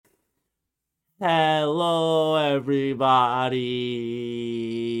Hello, everybody.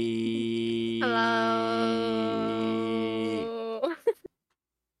 Hello.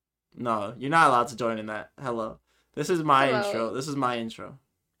 No, you're not allowed to join in that. Hello. This is my Hello. intro. This is my intro.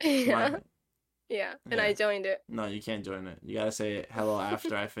 It's my Yeah. thing. Yeah. And Yeah. I joined it. No, you can't join it. You gotta say hello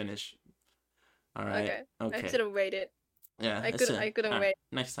after I finish. All right. Okay. I Okay. should have waited. Yeah. I It's could in. I All couldn't right. wait.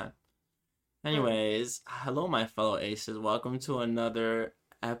 Next time. Mm. Anyways, hello, my fellow aces. Welcome to another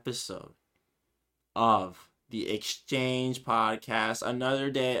episode of the Exchange Podcast.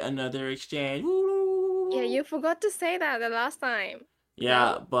 Another day, another exchange. Yeah, you forgot to say that the last time.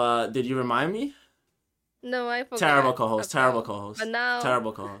 Yeah, No? but did you remind me? No, I Terrible forgot co-host. as Terrible well. But co-host. now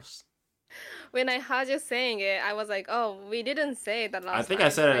Terrible co-host. when I heard you saying it, I was like, oh, we didn't say it the I last think I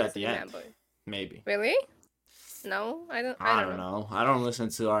time. said it I at just the end. remembered. Maybe. Really? No, I I don't don't know. know. I don't listen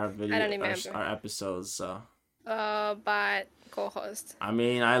to our I don't video, remember. our episodes. So But co-host. I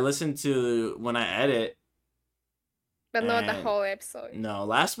mean, I listen to when I edit. But not the And whole episode. no,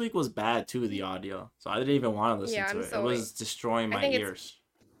 last week was bad too. The audio, so I didn't even want to listen Yeah, to I'm it. It sorry. was destroying I my think ears.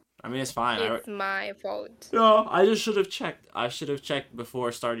 I mean, it's fine. it's my fault. No, I just should have checked. I should have checked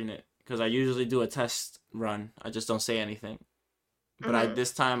before starting it because I usually do a test run. I just don't say anything. But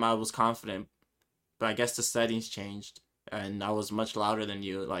this time I was confident. But I guess the settings changed, and I was much louder than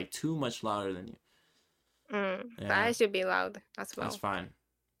you, like too much louder than you. But Yeah, I should be loud as well. that's fine.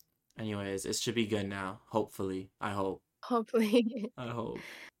 Anyways, it should be good now. Hopefully, I hope. Hopefully. I hope.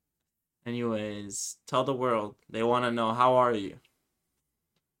 Anyways, tell the world. They want to know, how are you?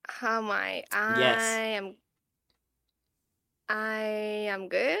 How am I? Yes. I am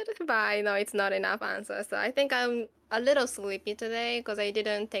good, but I know it's not enough answer. So I think I'm a little sleepy today because I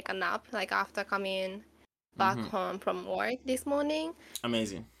didn't take a nap like after coming back home from work this morning.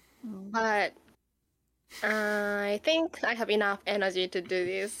 Amazing. But I think I have enough energy to do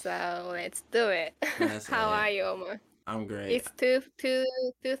this, so let's do it. That's How it. are you, Omar? I'm great. It's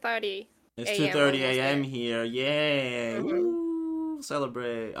 2:30 It's a.m. 2:30 almost a.m. there. here. Yay! Woo!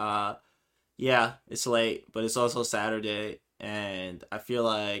 Celebrate. Yeah, it's late, but it's also Saturday, and I feel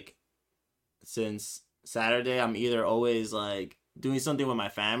like since Saturday, I'm either always like doing something with my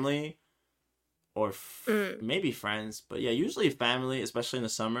family or maybe friends, but yeah, usually family, especially in the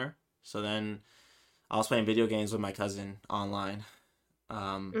summer. So then I was playing video games with my cousin online,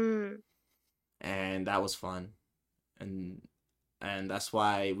 and that was fun, and that's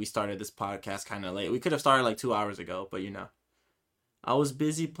why we started this podcast kind of late. We could have started like 2 hours ago, but I was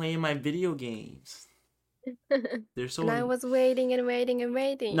busy playing my video games. They're so. And I was waiting and waiting and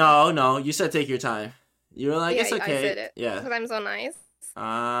waiting. No, you said take your time. You were like, Yeah, it's okay. I said it. Yeah. Because I'm so nice.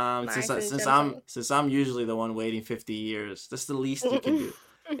 Since I'm usually the one waiting 50 years, that's the least you can do.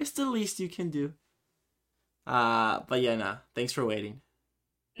 It's the least you can do. But yeah, nah. Thanks for waiting.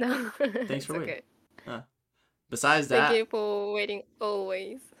 No, Thanks for waiting. Okay. Besides that, thank you for waiting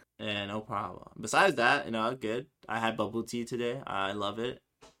always. Yeah, no problem. Besides that, good. I had bubble tea today. I love it.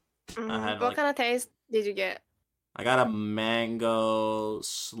 What kind of taste did you get? I got a mango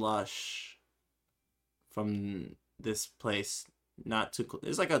slush from this place. Not too.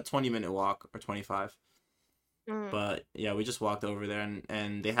 It's like a 20-minute walk or 25. But yeah, we just walked over there,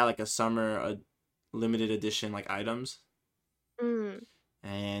 and they had like a summer limited edition like items. And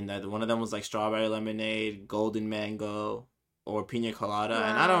one of them was like strawberry lemonade, golden mango, or pina colada. Wow.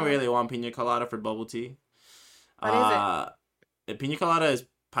 And I don't really want pina colada for bubble tea. What is it? Pina colada is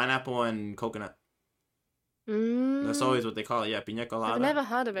pineapple and coconut. That's always what they call it. Yeah, pina colada. I've never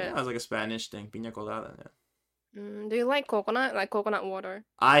heard of it. Yeah, it's like a Spanish thing. Pina colada. Yeah. Do you like coconut? Like coconut water?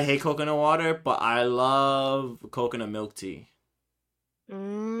 I hate coconut water, but I love coconut milk tea.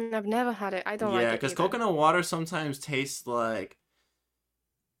 I've never had it. I don't like it. Yeah, because coconut water sometimes tastes like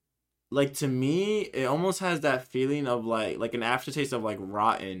to me, it almost has that feeling of like an aftertaste of like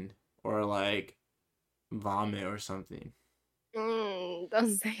rotten or like vomit or something.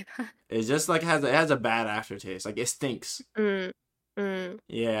 Don't say that. It just like it has a bad aftertaste. Like it stinks.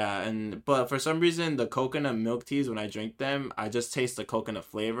 Yeah, but for some reason the coconut milk teas, when I drink them, I just taste the coconut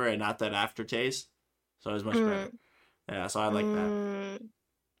flavor and not that aftertaste. So it's much better. Yeah, so I like that.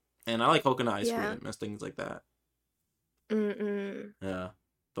 And I like coconut ice cream and things like that. Yeah,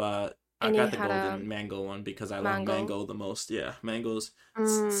 but I got the golden mango one because I love mango the most. Yeah, mango's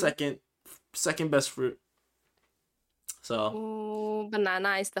second best fruit. So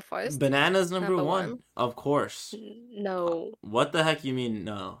banana is the first. Banana's number one, of course. No. What the heck you mean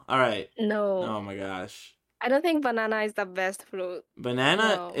no? All right. No. Oh my gosh. I don't think banana is the best fruit.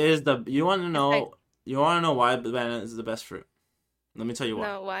 Banana is the. You want to know? You want to know why banana is the best fruit? Let me tell you why.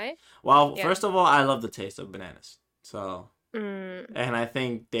 No, why? Well, first of all, I love the taste of bananas. So Mm. And I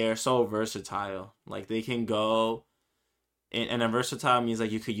think they're so versatile. Like they can go, and a versatile means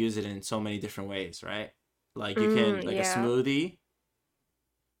like you could use it in so many different ways, right? Like you can like a Yeah. smoothie,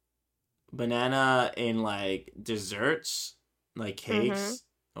 banana in like desserts, like Mhm. cakes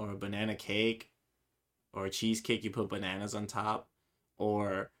or a banana cake or a cheesecake. You put bananas on top,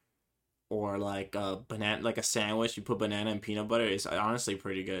 or like a banana like a sandwich. You put banana and peanut butter. It's honestly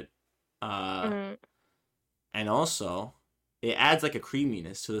pretty good. Uh, Mm. and also it adds like a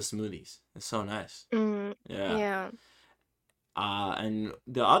creaminess to the smoothies. It's so nice. Mm. Yeah. Yeah. And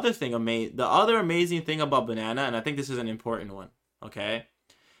the other amazing thing about banana, and I think this is an important one, okay,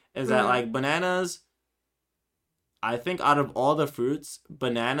 is that Mm. like bananas, I think out of all the fruits,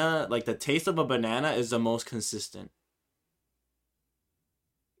 banana, like the taste of a banana is the most consistent.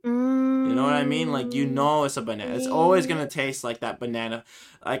 You know what I mean? Like you Mm. know it's a banana. It's always Yeah. gonna taste like that banana.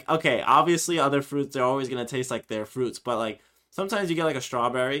 Like okay, obviously other fruits they're always gonna taste like their fruits, but like sometimes you get like a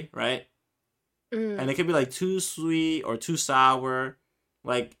strawberry, right? And Mm. it could be like too sweet or too sour,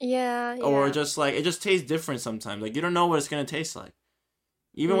 like Yeah. or Yeah. just like it just tastes different sometimes. Like you don't know what it's gonna taste like.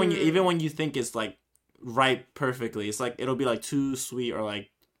 Even Mm. when you think it's like ripe perfectly, it's like it'll be like too sweet or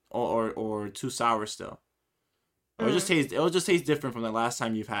like or too sour still. Or Mm. it'll just taste different from the last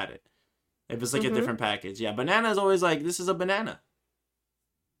time you've had it. If it's like a Mhm. different package. Yeah, banana is always like this is a banana.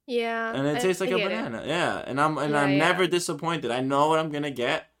 Yeah. And it tastes I like a get it. banana. Yeah, and Yeah. I'm Yeah. never disappointed. I know what I'm going to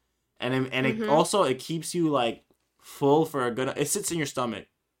get. It Mhm. also it keeps you like full for a good it sits in your stomach.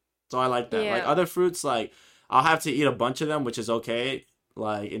 So I like that. Like Yeah. other fruits like I'll have to eat a bunch of them, which is okay.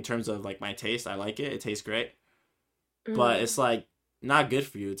 Like in terms of like my taste, I like it. It tastes great. But it's Mm. like not good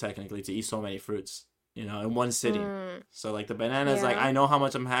for you technically to eat so many fruits, in one sitting. Mm. So like the banana is like Yeah. I know how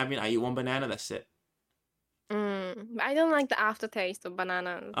much I'm having. I eat one banana, that's it. Mm. But I don't like the aftertaste of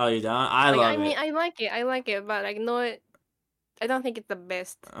bananas. Oh, you done? I Like I love mean, it. I like it, but like no, I don't think it's the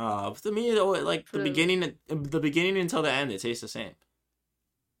best To me, like fruit. the beginning until the end, it tastes the same.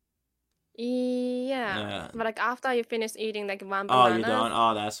 Yeah, Yeah. but like after you finish eating like one Oh, you bananas, don't?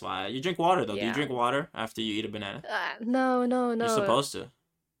 Oh, that's why. You drink water though. Do you yeah. drink water after you eat a banana? No, no, You're no, supposed to.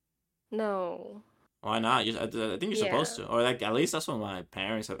 no. Why not? I think you're supposed Yeah, to, or like at least that's what my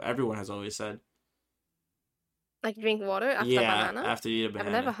parents have. Everyone has always said. like drink water after Yeah, banana. after you eat a I've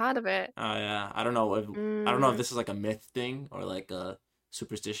never banana. heard of it. Oh yeah, I don't know if Mm, this is like a myth thing or like a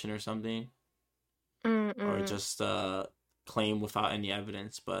superstition or something, or mm. just claim without any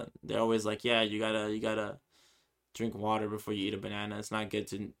evidence. But they're always like, yeah, you gotta drink water before you eat a banana. It's not good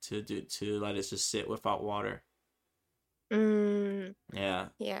to let it just sit without water. Mm, Yeah.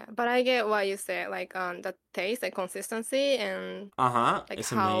 yeah, but I get what you said, like the taste, the consistency, and Uh huh. like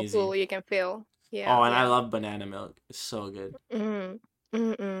It's how amazing. full you can feel. Yeah, Oh, and I yeah. love banana milk. It's so good. Mm,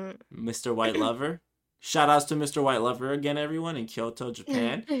 mm, Mr. White Lover. Shout outs to Mr. White Lover again, everyone in Kyoto,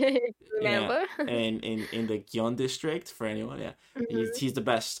 Japan. mm. Yeah, Remember? and in the Gion district for anyone. Yeah, Hmm. he's the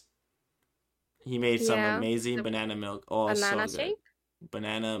best. He made some Yeah, amazing the banana milk. Oh, so banana good. shake,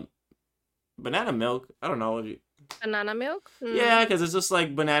 Banana banana milk. I don't know if you. banana milk. Yeah, because it's just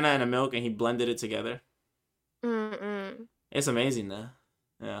like banana and a milk, and he blended it together. Mm. It's amazing though.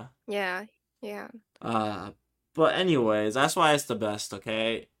 Yeah. Yeah, yeah. Uh, but anyways, that's why it's the best.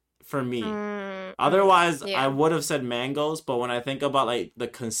 Okay, for me. Mm. Otherwise, I Yeah. would have said mangoes, but when I think about like the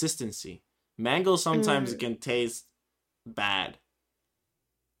consistency, mangoes sometimes Mm. can taste bad.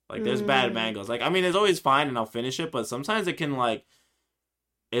 Like there's bad Mm. mangoes. Like I mean, it's always fine and I'll finish it, but sometimes it can like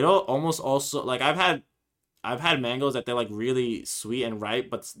it'll almost also like I've had mangoes that they're like really sweet and ripe,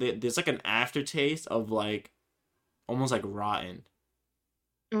 but there's like an aftertaste of like almost like rotten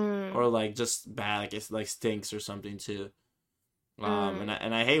or Mm. like just bad, like it's like stinks or something too. Mm.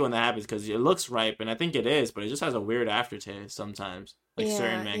 And I hate when that happens because it looks ripe and I think it is, but it just has a weird aftertaste sometimes. Like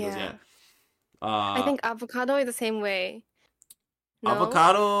certain Yeah, mangoes, yeah. yeah. I Uh, think avocado is the same way. No?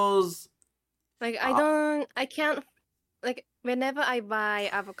 avocados. Like Uh, I can't like whenever I buy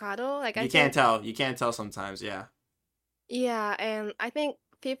avocado, like I you can't think tell. You can't tell sometimes. Yeah. yeah, and I think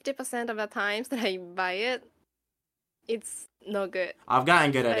 50% of the times that I buy it, it's no good. I've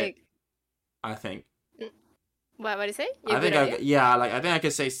gotten good at it. Like I think. n- what do you say? You're I good think at it? yeah, like I think I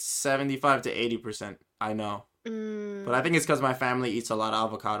could say 75 to 80%. I know. But I Mm. think it's because my family eats a lot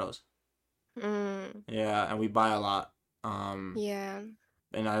of avocados. Mm. Yeah, and we buy a lot. Um, Yeah.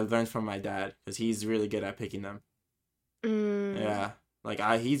 and I learned from my dad because he's really good at picking them. Mm. Yeah, like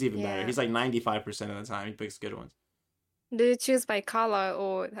he's even better. Yeah. He's like 95% of the time he picks good ones. Do you choose by color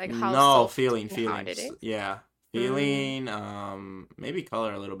or like how No, soft and hard it feelings. is? Yeah, Mm. feeling. Maybe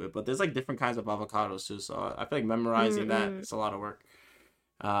color a little bit, but there's like different kinds of avocados too. So I feel like memorizing that Mm. it's a lot of work.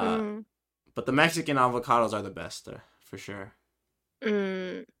 Uh, Mm. but the Mexican avocados are the best for sure.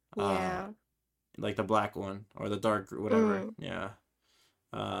 Mm, Uh, yeah. like the black one or the dark whatever. Mm, Yeah.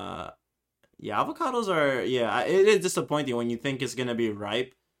 Uh, yeah. Avocados are it is disappointing when you think it's gonna be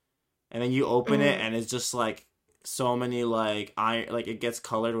ripe and then you open it mm, and it's just like so many like iron like it gets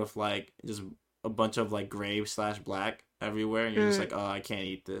colored with like just a bunch of like gray slash black everywhere and you're just like mm, oh I can't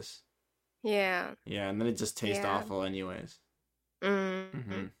eat this. yeah. Yeah, and then it just tastes Yeah. awful anyways. Mm,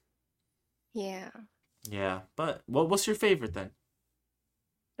 Hmm. yeah. Yeah, but what's your favorite then?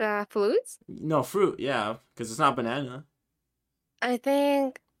 The fruits? No fruit, yeah, because it's not banana. I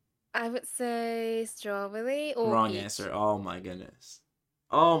think I would say strawberry or Wrong peach. answer. Oh my goodness.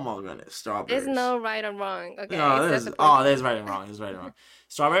 Oh my goodness. There's Strawberries. no right or wrong. Okay, No, it's just a there's preference. right and wrong. There's right and wrong.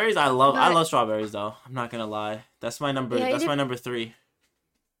 Strawberries, I But love strawberries though. I'm not gonna lie. yeah, That's my number three.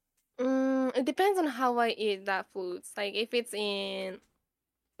 it depends on how I eat that fruits. Like if it's in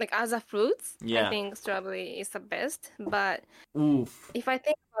like as a fruits, I Yeah. think strawberry is the best. But Oof. if I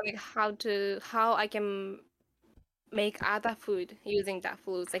think about like how I can make other food using that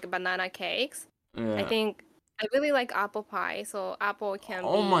fruits, like banana cakes, I Yeah. think I really like apple pie. So apple can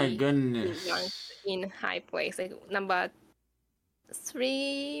Oh my be ranked goodness. in high place, like number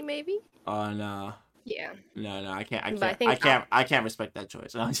three maybe. Oh no. Yeah, No, but I think I can't respect that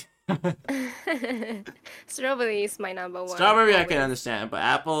choice. strawberry is my number one Strawberry I can always. understand, but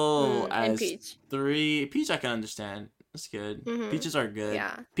apple And as peach. three. Peach I can understand. That's good. Mm-hmm. Peaches are good.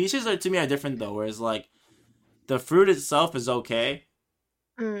 Yeah. Peaches are to me are different though, whereas like the fruit itself is okay,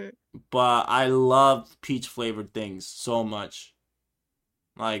 Mm. but I love peach flavored things so much.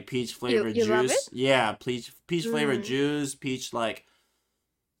 Like peach flavored You love it? juice. Yeah, peach flavored Mm. juice, peach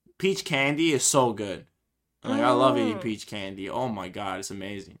candy is so good. Like I love eating Mm. peach candy. Oh my god, it's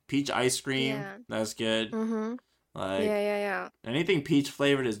amazing. Peach ice cream, Yeah. that's good. Mm-hmm. Like Yeah. anything peach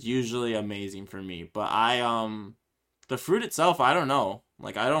flavored is usually amazing for me. But the fruit itself, I don't know.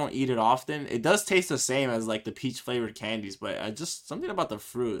 Like I don't eat it often. It does taste the same as like the peach flavored candies, but I just something about the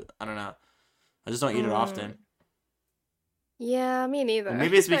fruit. I don't know. I just don't eat it often. Mm. Yeah, me Or neither.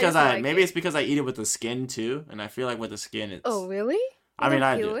 maybe it's I because used to like maybe it. it's because I eat it with the skin too, and I feel like with the skin Oh, it's. really? You I mean, don't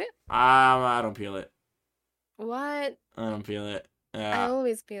I do. peel it? I don't peel it. What? I don't peel it. I Yeah,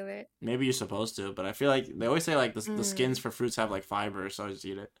 always peel it. maybe you're supposed to, but I feel like they always say like the skins Mm. for fruits have like fiber, so I just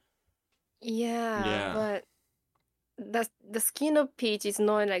eat it. Yeah, Yeah. but the skin of peach is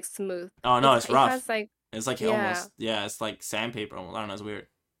not like smooth. Oh no, it's It rough. has like It's like yeah. almost it's like sandpaper almost. I don't know, it's weird.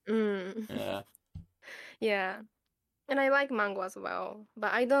 Mm. Yeah. Yeah. And I like mango as well.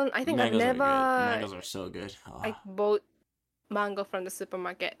 But I think I've Mangoes are good. never Mangoes are so good. Oh. like bought mango from the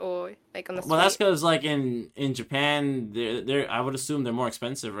supermarket or like on the Well, that's street. because like in Japan, they're I would assume they're more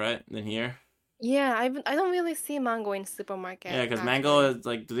expensive, right, than here. Yeah, I don't really see mango in Yeah, supermarket because mango actually. is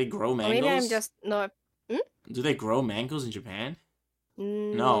like, do they grow Or maybe I'm mangoes? just not mm? Do they grow mangoes in Japan?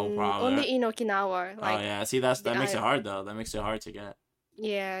 No, probably. Only Right? in Okinawa. Oh Like yeah, see that makes it hard though. That makes it hard to get.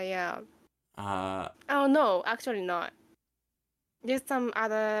 yeah. Uh Oh no, actually not. There's some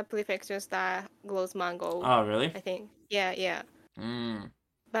other prefectures that grows mango, oh really? I think. Yeah. Mm.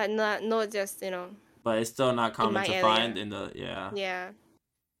 But not just, But it's still not in common my to find area. in the yeah. Yeah.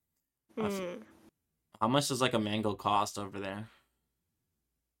 I f- Mm. how much does like a mango cost over there?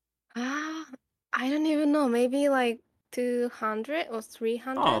 Ah, I don't even know. Maybe like 200 or Oh,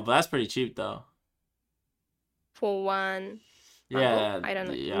 300 but that's pretty cheap though. for one mango. Yeah, I don't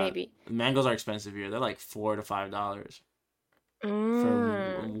know. yeah. Maybe. Mangoes are expensive here. They're like $4 to $5 for.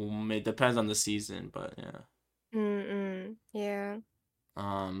 Mm. It depends on the season, but yeah. Yeah.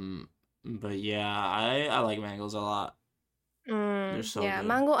 Um, but yeah, I like mangoes a lot. They're so Yeah. good.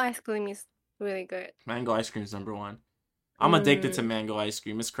 Mango ice cream is really good. Mango ice cream is number one. I'm addicted to Mm. mango ice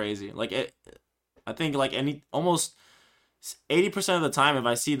cream. It's crazy. Like it, I think like almost 80% of the time, if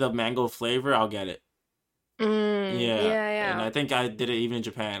I see the mango flavor, I'll get it. Yeah, and Yeah. I think I did it even in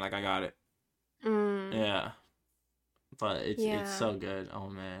Japan. Like I got it. Mm. Yeah, but it's Yeah. so good. Oh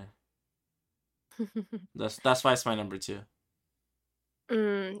man, that's why it's my number two.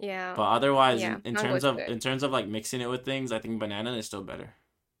 Yeah. But otherwise, Yeah. in Mango terms is of good. like mixing it with things, I think banana is still better.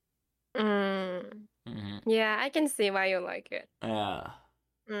 Mm. Hmm. Yeah, I can see why you like it. Yeah,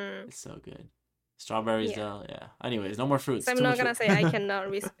 Mm. it's so good. Strawberries Yeah. though, yeah. Anyways, no more fruits. So I'm Too not much gonna fruit. say I cannot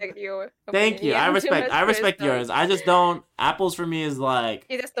respect your Thank opinion. you. Yeah, too much I fruits respect though. yours. I just don't. Apples for me is like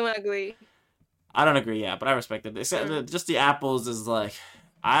You just don't agree. I don't agree. Yeah, but I respect it. Except Mm. just the apples is like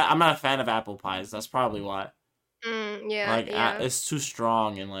I'm not a fan of apple pies. That's probably why. Like Yeah. it's too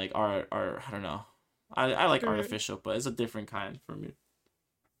strong and like I don't know. I like Mm. artificial, but it's a different kind for me.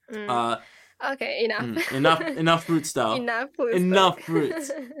 Mm. Uh, Okay, enough. enough fruits though. Enough fruits Enough talk.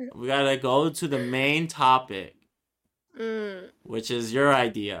 fruits. We gotta go to the main topic. Mm. which is your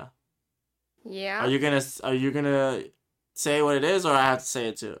idea. Yeah. Are you gonna say what it is, or I have to say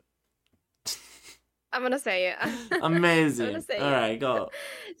it too? I'm gonna say it. I'm gonna Amazing. All say it. right, go.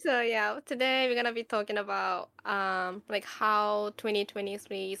 So yeah, today we're gonna be talking about like how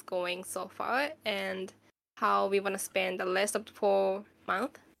 2023 is going so far and how we wanna spend the rest of the 4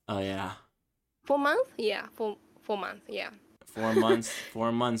 month. Oh yeah, 4 month? Yeah, 4 month. Yeah. 4 months.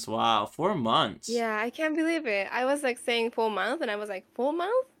 4 months. Wow, 4 months. Yeah, I can't believe it. I was like saying 4 months, and I was like 4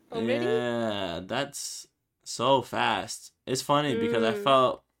 months already. Yeah, that's so fast. It's funny because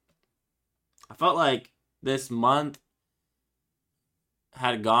Mm. I felt like this month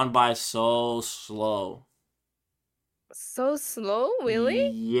had gone by so slow. So slow,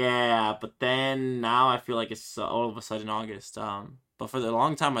 really? Yeah, but then now I feel like it's all of a sudden August. But for the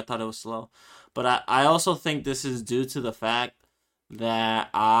long time I thought it was slow. But I also think this is due to the fact that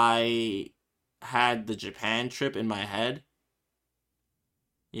I had the Japan trip in my head.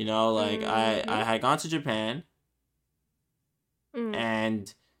 You know, like I Mm-hmm. had gone to Japan Mm.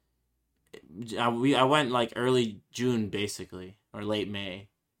 and I went like early June basically or late May.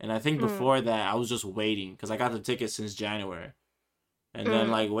 And I think Mm. before that I was just waiting because I got the ticket since January. And then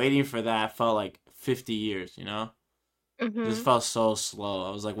Mm. like waiting for that felt like 50 years, you know? Just Mm-hmm. felt so slow.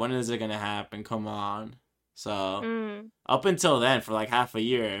 I was like, when is it gonna happen? Come on. So Mm. up until then, for like half a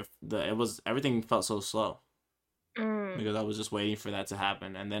year, it was everything felt so slow Mm. because I was just waiting for that to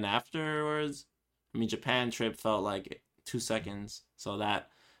happen. And then afterwards, I mean, Japan trip felt like 2 seconds, so that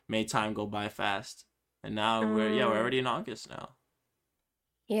made time go by fast. And now we're Mm. already in August now.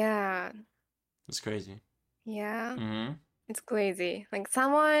 Yeah. It's crazy. Yeah. Hmm. It's crazy. Like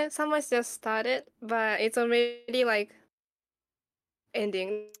someone's just started, but it's already like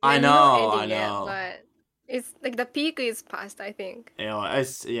ending. I Maybe not know, I ending yet, know. but it's like the peak is past, I think. You know,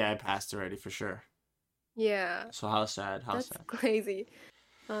 it's yeah, I passed already for sure. Yeah. So how sad, how That's sad. crazy.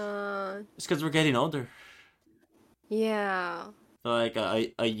 Uh It's because we're getting older. yeah. Like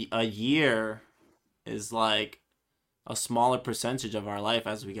a year is like a smaller percentage of our life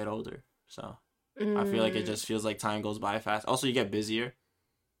as we get older. So I feel like it Mm. just feels like time goes by fast. Also, you get busier,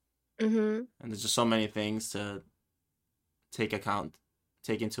 Mm-hmm. and there's just so many things to take account,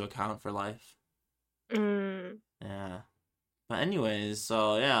 take into account for life. Mm. Yeah. But anyways,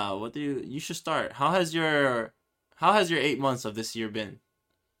 so yeah, what do you should start? How has your 8 months of this year been?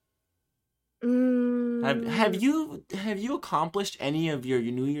 Mm. Have you accomplished any of your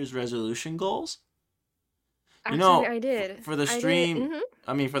New Year's resolution goals? You Actually, know, I did. for the I did. stream, Mm-hmm.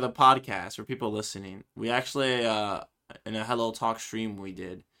 I mean, for the podcast, for people listening, we actually, in a Hello Talk stream we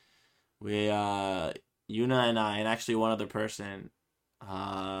did, we, Yuna and I, and actually one other person,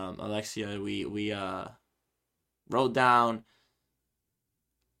 Alexia, we wrote down,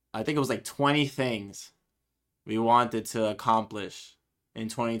 I think it was like 20 things we wanted to accomplish in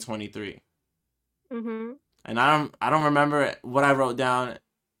 2023. Mm-hmm. And I don't remember what I wrote down.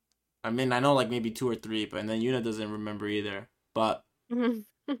 I mean, I know like maybe two or three, but and then Yuna doesn't remember either. But Mm-hmm.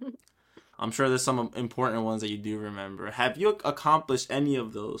 I'm sure there's some important ones that you do remember. Have you accomplished any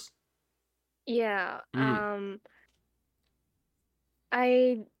of those? Yeah. Mm.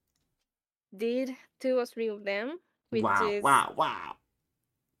 I did two or three of them, which Wow, is wow, wow.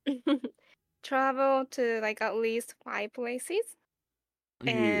 travel to like at least 5 places.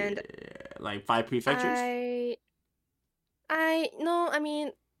 Yeah, And like five prefectures. I I no, I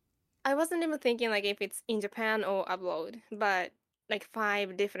mean I wasn't even thinking like if it's in Japan or abroad, but like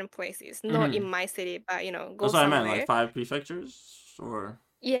 5 different places, not in Mm-hmm. my city, but go That's what I meant. Like somewhere. five prefectures, or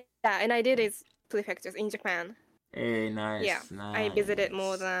Yeah, and I did it prefectures in Japan. hey, Yeah, nice, I visited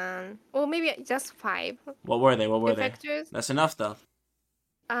more nice. than, or maybe just What were they? What were they? prefectures. That's enough, though.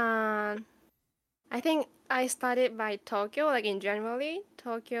 Um, I think I started by Tokyo, like in January.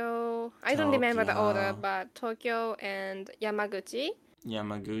 Tokyo, I don't remember the order, Tokyo, but Tokyo and Yamaguchi,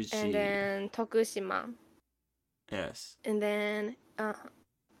 and Yamaguchi. then Tokushima, Yes. and then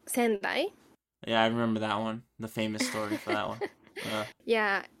Sendai. Yeah, I remember that one. The famous story for that one.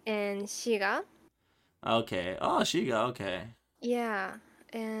 Yeah, and Shiga. Okay. Oh, Shiga. Okay. Yeah,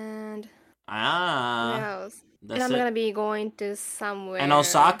 and where Ah, else? And that's I'm gonna it. be going to And somewhere.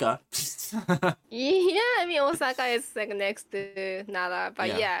 Osaka. Yeah, I mean Osaka is like next to Nara, but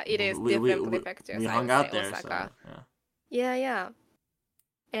Yeah, yeah, it is we we different we prefectures. we I hung would say out there, so Osaka. yeah. Yeah, yeah,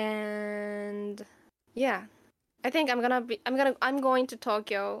 and yeah, I think I'm going to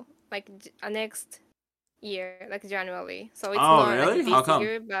Tokyo like next year, like January. So it's Oh, not like really? How this come?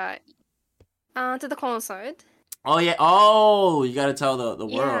 year, but to the concert. Oh yeah. Oh, you gotta tell the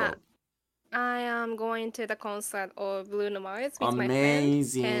Yeah, world. I am going to the concert of Bruno Mars with my friend,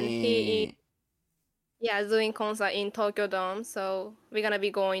 and he is Amazing. yeah, doing concert in Tokyo Dome. So we're gonna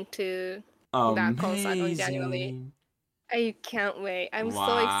be going to that concert on January. Amazing. I can't wait. I'm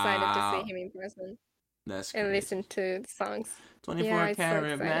so excited to see Wow. him in person That's and crazy. listen to the songs. Yeah, 24 it's so karat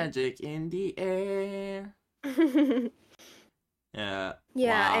exciting. magic in the air. Yeah.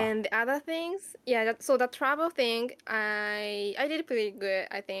 Yeah, Wow. and the other things, yeah, so the travel thing, I did pretty good,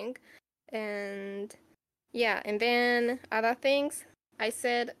 I think. And yeah, and then other things, I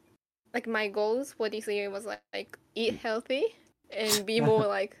said like my goals for this year was like eat healthy and be more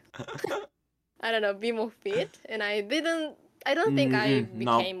like I don't know, be more fit. And I don't think I Mm-mm.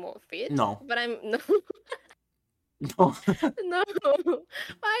 No. became more fit, No. but I'm no, No. no.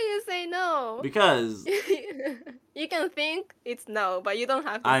 Why you say no? Because You can think it's no, but you don't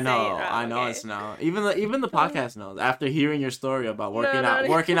have to I say it know, out, I know okay? it's no. Even the podcast knows. After hearing your story about No, no,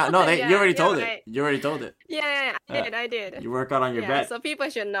 working out. No, you yeah, already you're told it. right. You already told it. Yeah, yeah, yeah, Uh, I did. you work out on your Yeah, bed. so people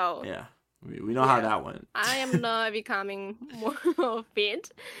should know. Yeah, we know how Yeah, that went. I am not becoming more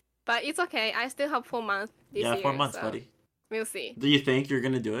fit, but it's okay. I still have 4 months this Yeah, four year, months, so buddy. we'll see. Do you think you're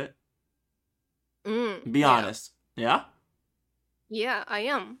gonna do it? Be Yeah, honest. Yeah. yeah, I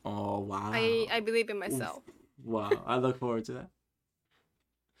am. Oh I wow. believe in Oof. myself. Wow. I look forward to that.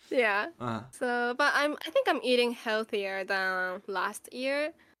 Yeah. Uh. So, but I think I'm eating healthier than last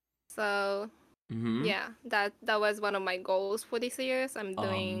year. So, Mhm. yeah, that was one of my goals for this year. So I'm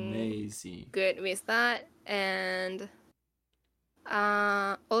doing Amazing. good with that. And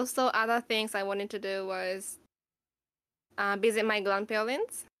also other things I wanted to do was visit my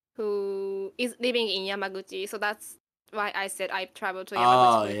grandparents who is living in Yamaguchi. So that's why I said I traveled to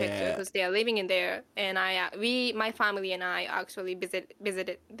Yamaguchi Oh Prefecture yeah. because they are living in there, and my family and I actually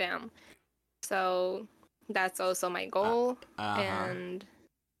visited them. So that's also my Uh goal. huh. And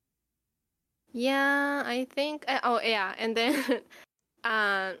yeah, I think. Oh yeah, and then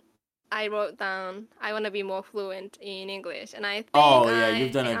uh, I wrote down I want to be more fluent in English, and I think Oh yeah.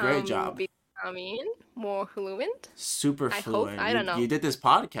 You've I done a great am job. becoming more fluent. Super I hope. fluent. I don't You know. did this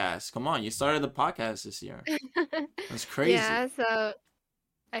podcast. Come on, you started the podcast this year. That's crazy. Yeah, so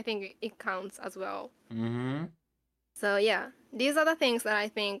I think it counts as well. Mm-hmm. So yeah, these are the things that I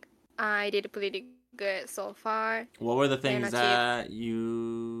think I did pretty good so far What were the and things achieved. that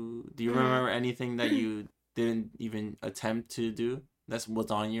you do you Mm. remember anything that you didn't even attempt to do? That's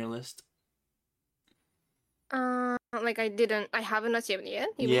what's on your list? Like I haven't achieved yet,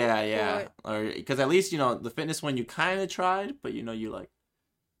 you mean? Yeah, yeah. Or Or because at least the fitness one you kind of tried, but you like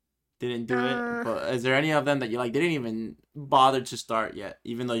didn't do it. uh But is there any of them that you like didn't even bother to start yet,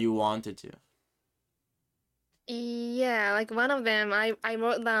 even though you wanted to? yeah, like one of them I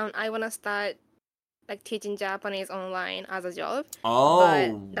wrote down I wanna start like teaching Japanese online as a job.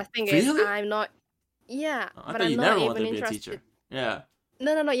 But Oh, the thing is really? yeah, I but thought I'm you not never wanted even to be a interested. teacher. Yeah.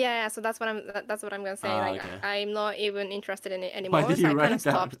 No, yeah, yeah, so that's what I'm gonna say. Like Okay. I'm not even interested in it Why anymore. did So you I write kind of it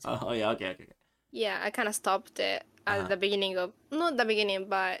down? stopped. Oh yeah. Okay. Okay. Okay. Yeah, I kind of stopped it at Uh-huh. the beginning of not the beginning,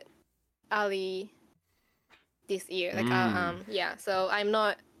 but early this year. Like Mm. yeah. So I'm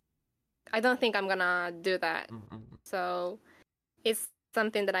not. I don't think I'm gonna do that. Mm-mm. So it's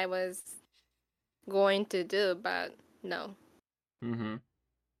something that I was going to do, but no. Mm-hmm.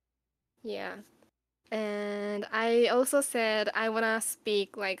 Yeah. And I also said I wanna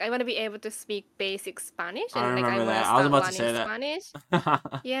be able to speak basic Spanish I and like I remember wanna that. I was start about to learning say that. Spanish.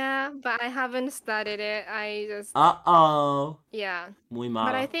 Yeah, but I haven't studied it. Uh-oh. Yeah. Muy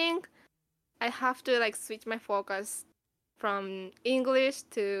But I malo. think I have to like switch my focus from English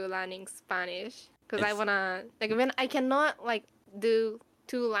to learning Spanish because I It's wanna like when I cannot like do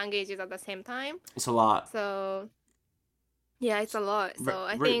two languages at the same time. it's a lot. So yeah, it's a lot. So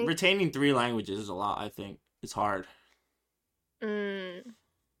I think Retaining three languages is a lot, I think. It's hard. mm,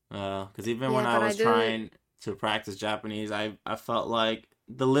 Because even when yeah, I but I was do. trying to practice Japanese, I felt like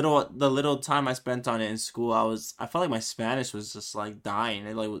the little time I spent on it in school, I felt like my Spanish was just like dying.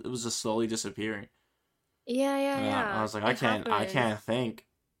 It was just slowly disappearing. Yeah, yeah, I yeah. was like, It I happens. can't think.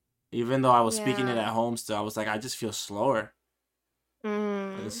 Even though I was speaking it Yeah. at home still, I was like, I just feel slower.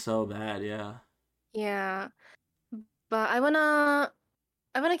 It's Mm, so bad, yeah. yeah. But I wanna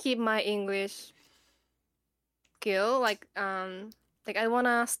keep my English skill like I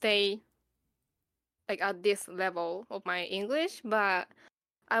wanna stay like at this level of my English, but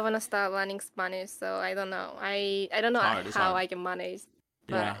I wanna start learning Spanish. So I don't know. I don't It's know hard. It's how hard. I can manage,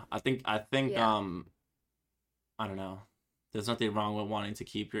 but Yeah, I think yeah. I don't know. There's nothing wrong with wanting to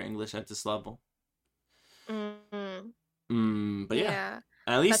keep your English at this level. Mm, But yeah, yeah.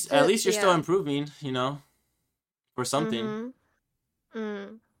 But at to least you're still yeah. improving. For something. Mhm.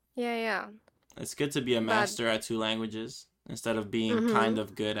 Mm. Yeah, yeah. It's good to be a But master at two languages instead of being kind mhm.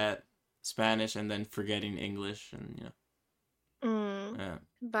 of good at Spanish and then forgetting English and yeah.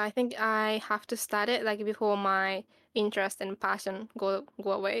 But I think I have to start it like before my interest and passion go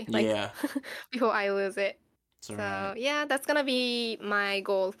away, like Yeah, before I lose it. it's So alright. yeah, that's gonna be my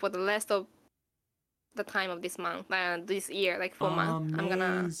goal for the rest of the time of this month, this year, like 4 months. I'm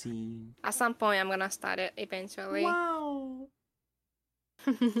gonna Amazing. at some point I'm gonna start it eventually. Wow.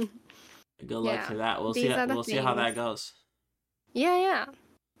 Good luck Yeah, to that. We'll see. these are the We'll see how things. that goes. Yeah,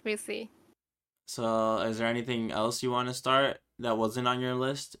 we'll see. So, is there anything else you want to start that wasn't on your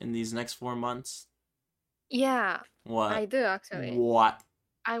list in these next 4 months? Yeah, I What? do actually. What?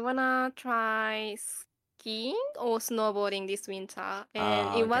 I wanna try skiing or snowboarding this winter, and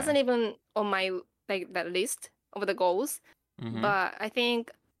it Okay. wasn't even on my like that list of the goals, Mm-hmm. but I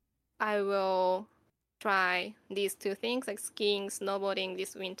think I will try these two things like skiing, snowboarding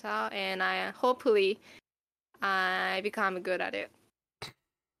this winter, and I hopefully I become good at it.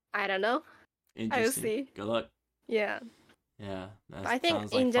 I don't know. I will Interesting. see. Good luck. Yeah. Yeah, But that I think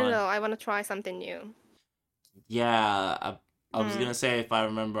sounds like in fun. general I want to try something new. Yeah, I was gonna Mm. say if I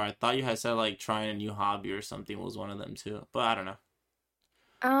remember, I thought you had said like trying a new hobby or something was one of them too, but I don't know.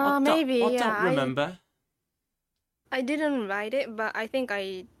 Maybe, What don't yeah. remember? I didn't write it, but I think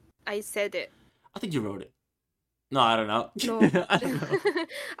I said it. I think you wrote it. No, I don't know. No. I don't know.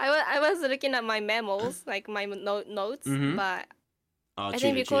 I was looking at my memos, like my notes, Mm-hmm. but Oh, I think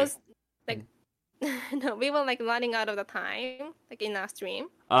cheater. because like no, we were like running out of the time, like in our stream.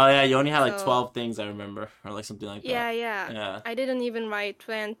 Oh yeah, you only had like So 12 things I remember, or like something like that. yeah. Yeah. I didn't even write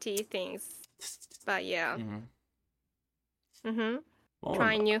 20 things. But yeah. Mm-hmm. Mm-hmm. Well,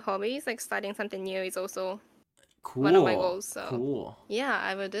 Trying new hobbies, like starting something new is also one of my cool. goals. So Cool. yeah,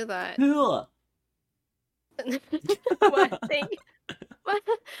 I will do that. Cool. What? Thank you. What?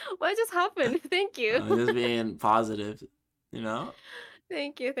 What just happened? Thank you. I'm just being positive, you know?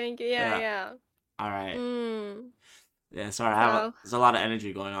 Thank you. Thank you. Yeah, Yeah. yeah. All right. Mm. Yeah, sorry. So There's a lot of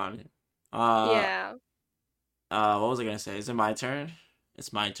energy going on here. Uh, yeah. what was I gonna say? Is it my turn?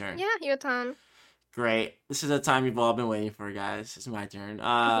 It's my turn. Yeah, your turn. Great. This is the time you've all been waiting for, guys. It's my turn.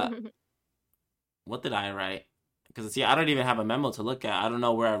 What did I write? Because see, I don't even have a memo to look at. I don't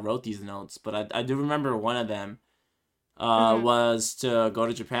know where I wrote these notes, but I do remember one of them Mm-hmm. was to go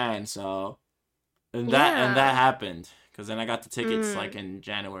to Japan. So and that Yeah. happened because then I got the tickets like Mm. in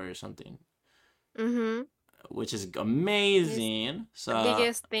January or something, Mm-hmm. which is It's amazing. the So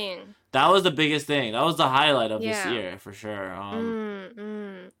biggest thing. that was the biggest thing. That was the highlight of this Yeah. year for sure.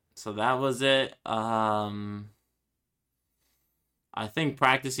 Mm. So that was it. I think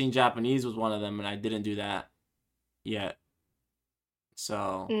practicing Japanese was one of them, and I didn't do that yet.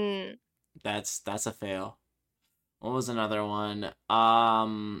 So Mm. that's a fail. What was another one?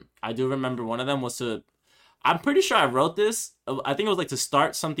 I do remember one of them was to. I'm pretty sure I wrote this. I think it was like to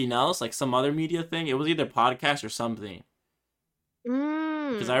start something else, like some other media thing. It was either podcast or something.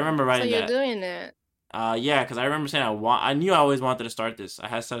 Because I Mm. remember So writing you're that. doing it. Yeah, because I remember saying I knew I always wanted to start this. I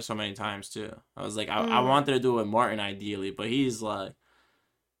had said it so many times too. I was like, I Mm. wanted to do it with Martin ideally, but he's like,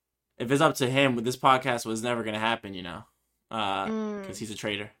 if it's up to him, this podcast was never gonna happen, because Mm. he's a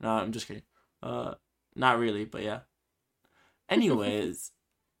traitor. No, I'm just kidding. Uh, not really, but yeah. Anyways,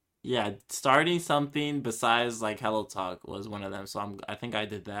 yeah, starting something besides like Hello Talk was one of them. So I think I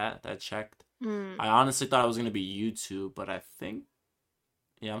did that. That checked. Mm. I honestly thought it was gonna be YouTube, but I think,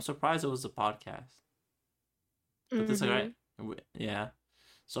 yeah, I'm surprised it was a podcast. But that's Mm-hmm. alright. Yeah.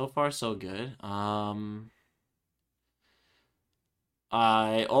 So far, so good.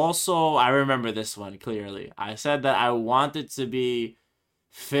 I remember this one clearly. I said that I wanted to be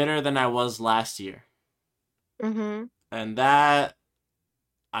fitter than I was last year. Mm-hmm. And that,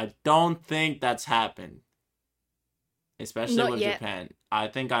 I don't think that's happened, especially Not with yet. Japan. I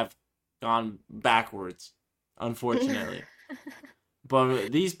think I've gone backwards, unfortunately.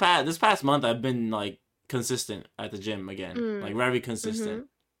 But this past month, I've been like consistent at the gym again, like Mm. very Mm-hmm. consistent,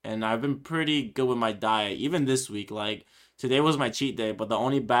 and I've been pretty good with my diet. Even this week, like today was my cheat day, but the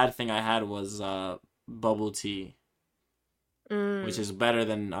only bad thing I had was bubble tea, which Mm. is better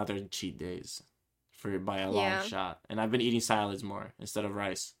than other cheat days for by a long Yeah. shot. And I've been eating salads more instead of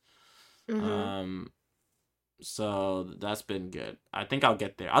rice. Mm-hmm. Um, so that's been good. I think I'll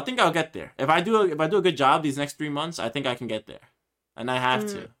get there. I think I'll get there. If I do a good job these next 3 months, I think I can get there, and I have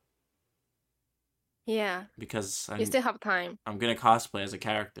Mm. to Yeah. because You still have time. I'm gonna cosplay as a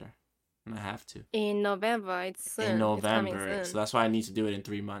character, and I have to In November, it's in soon. It's coming November. So soon. that's why I need to do it in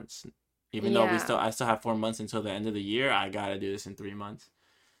 3 months. Even though Yeah. I still have 4 months until the end of the year, I gotta do this in 3 months.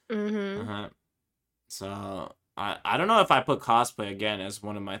 Mm-hmm. Uh-huh. So I don't know if I put cosplay again as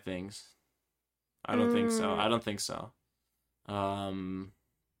one of my things. I don't think so. Mm. I don't think so. Um,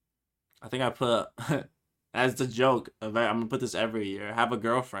 I think I put as the joke. I'm gonna put this every year. Have a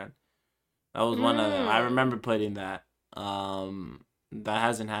girlfriend. That was one of them. I Mm. remember putting that. That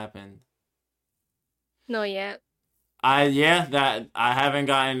hasn't happened. No yet. That I haven't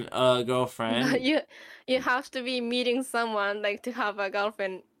gotten a But girlfriend. you have to be meeting someone like to have a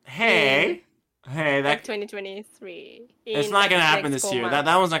girlfriend in Hey, hey, like that 2023 it's in not like gonna happen next this four year. months.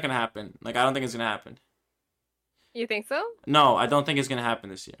 That one's not gonna happen. Like I don't think it's gonna happen. You think so? No, I don't think it's gonna happen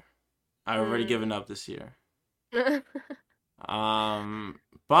this year. I've already given Mm. up this year. Um,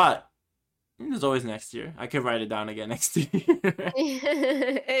 but there's always next year. I could write it down again next year.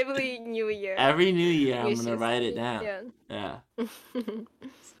 Every new year Every new year, I'm gonna wishes. write it down. Yeah. Yeah.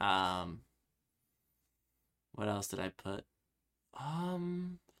 Um, what else did I put?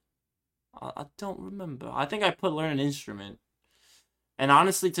 Um, I don't remember. I think I put learn an instrument. And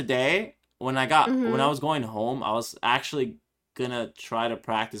honestly, today when I Mm-hmm. was going home, I was actually gonna try to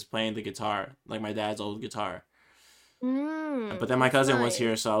practice playing the guitar, like my dad's old guitar. But then my That's cousin was nice.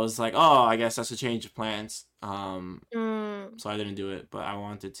 here, so I was like, oh, I guess that's a change of plans. Mm. So I didn't do it, but I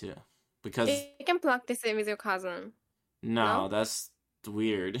wanted to because You can practice it with your cousin. no, No? that's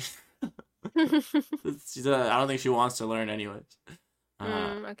weird. I don't think she wants to learn anyways.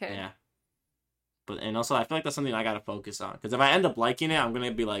 Uh, Okay. yeah. But and also I feel like that's something I gotta focus on because if I end up liking it, I'm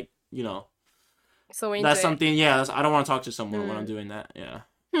gonna be like, So into that's it. something. Yeah, I don't want to talk to someone when I'm Mm. doing that. Yeah.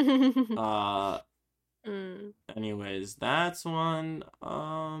 Uh. Mm. Anyways, that's one.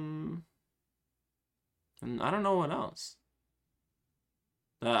 And I don't know what else.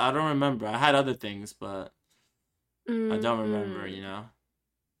 I don't remember. I had other things, but I don't remember. Mm.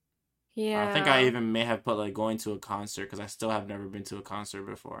 I think I Yeah. even may have put like going to a concert because I still have never been to a concert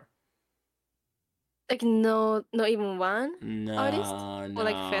before. Like no, not even one artist No, or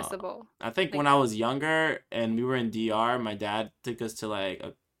like no. festival. I think when Like. I was younger and we were in DR, my dad took us to like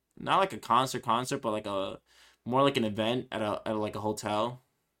a not like a concert, but like a more like an event at like a hotel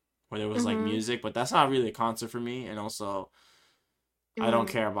where there was like Mm-hmm. music, but that's not really a concert for me, and also I don't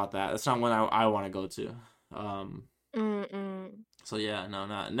Mm. care about that. That's not one I want to go to. Um, Mm. Mm. so yeah, no,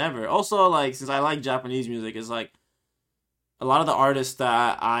 not never. Also, like since I like Japanese music, it's like a lot of the artists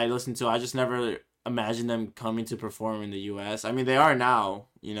that I listen to, I just never imagine them coming to perform in the U.S. I mean, they are now,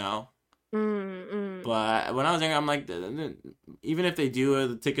 Mm. Mm. but when I was younger, I'm like, even if they do,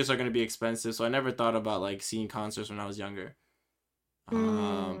 the tickets are gonna be expensive. So I never thought about like seeing concerts when I was younger. But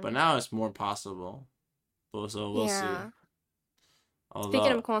Mm. now it's more possible. So we'll see. Yeah. Speaking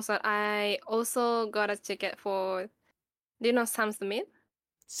Although of concert, I also got a ticket for. Do you know Sam Smith?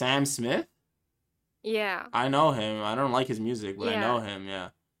 Sam Smith, Yeah. I know him. I don't like his music, but I Yeah. know him. Yeah.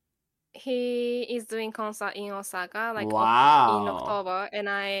 He is doing concert in Osaka like in Wow. October, and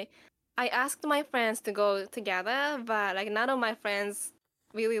I asked my friends to go together, but like none of my friends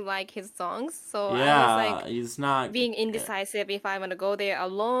really like his songs, so I was Yeah, like he's not. being Yeah. indecisive if I want to go there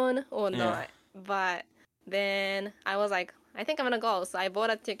alone or Yeah. not. But then I was like, I think I'm gonna go, so I bought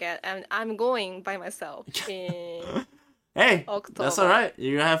a ticket and I'm going by myself in Hey, that's all October. right.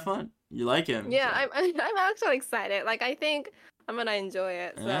 You're gonna have fun. You like him, Yeah, so I'm actually excited. Like I think I'm gonna enjoy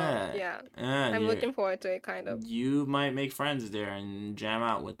it. So yeah, yeah, yeah. I'm looking forward to it, kind of. You might make friends there and jam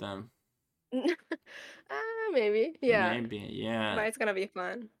out with them. Maybe. Yeah. Maybe, yeah. But it's gonna be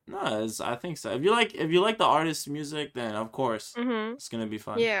fun. No, I think so. If you like the artist's music, then of course Mm-hmm. it's gonna be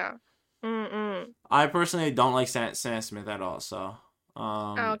fun. Yeah. Mm-mm. I personally don't like Sam Smith at all, so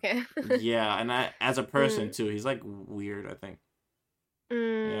Oh, okay. yeah, and as a person Mm. too, he's like weird. I think.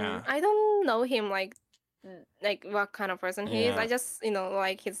 Yeah, I don't know him like what kind of person he is. I yeah, just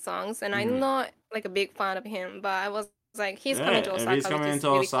like his songs, and I'm mm. not like a big fan of him. But I was like, he's coming to Yeah. If he's Osaka, which coming is into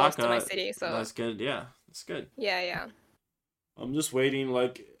really close to my Osaka, city. So that's good. Yeah, that's good. yeah, yeah. I'm just waiting.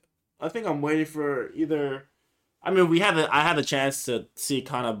 Like, I think I'm waiting for either. I mean, I had a chance to see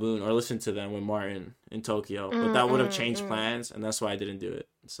Kana Boon or listen to them with Martin in Tokyo, but that would have changed Mm. plans, and that's why I didn't do it.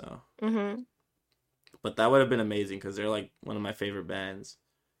 So, Mm-hmm. but that would have been amazing because they're like one of my favorite bands.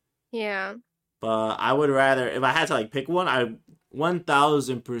 Yeah. But I would rather, if I had to like pick one, I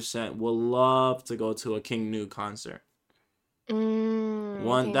 1000% would love to go to a King Nu concert.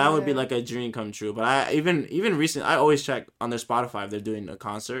 One that would be Okay. like a dream come true. But I even recent, I always check on their Spotify if they're doing a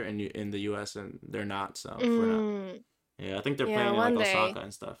concert in the U.S. and they're not. So for now, Mm. yeah, I think they're Yeah. playing in like One Osaka day,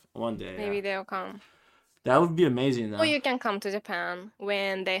 and stuff. One day, yeah, maybe they'll come. that would be amazing Or though. you can come to Japan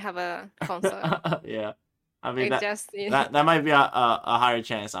when they have a concert. Yeah, I mean Like just that might be a higher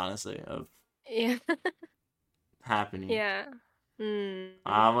chance, honestly, of yeah. happening. Yeah.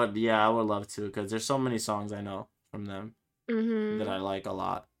 I would, yeah, I would love to because there's so many songs I know from them that I Mhm. like a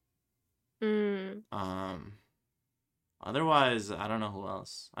lot. Mm. Um, Otherwise, I don't know who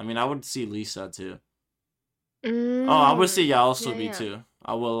else. I mean, I would see Lisa too. Oh, I would see Mm. Yeah, Yaosobi yeah. too.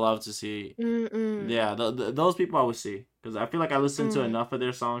 I would love to see. Mm-mm. Yeah, those people I would see because I feel like I listen to Mm. enough of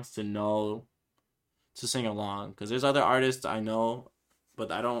their songs to know to sing along. Because there's other artists I know,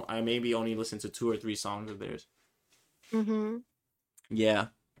 but I don't. I maybe only listen to two or three songs of theirs. Mm-hmm. Yeah.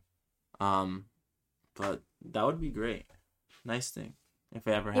 Um. But that would be great. Nice thing if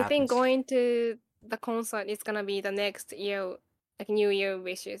it ever You think happens. going to the concert is gonna be the next year, like New Year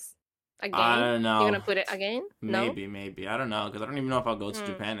wishes I again? don't You're know. gonna put it again? No? Maybe. I don't know because I don't even know if I'll go to Mm.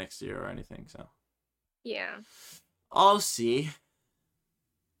 Japan next year or anything. So Yeah. I'll see.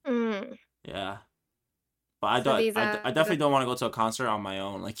 Mm. Yeah. But I So don't. these are I the definitely don't want to go to a concert on my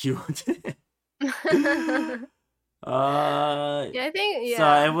own like you would. Yeah, I think So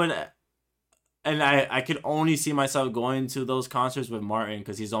I yeah. would, and I could only see myself going to those concerts with Martin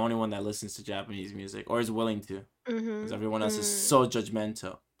because he's the only one that listens to Japanese music or is willing to, because Mm-hmm. everyone else is Mm. so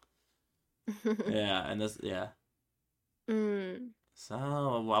judgmental. Yeah, and that's yeah. Mm. So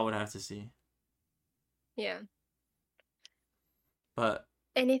I would have to see, Yeah. but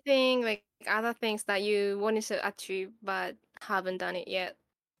Anything like other things that you wanted to achieve but haven't done it yet?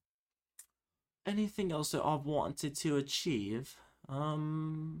 anything else that I've wanted to achieve,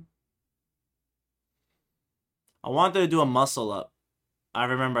 I wanted to do a muscle up. I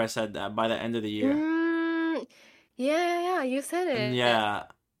remember I said that by the end of the year. Mm. Yeah, yeah, yeah. You said And it. yeah,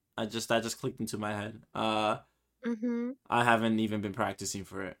 that just clicked into my head. Mm-hmm. I haven't even been practicing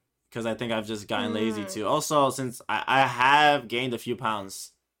for it because I think I've just gotten lazy Mm. too. Also, since I have gained a few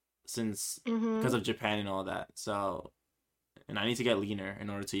pounds since because Mm-hmm. of Japan and all that, so and I need to get leaner in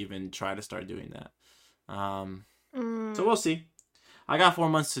order to even try to start doing that. So we'll Mm. see. I got 4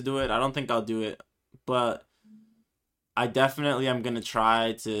 months to do it. I don't think I'll do it, but I definitely am gonna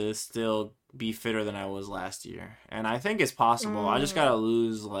try to still be fitter than I was last year, and I think it's possible. I just Mm. gotta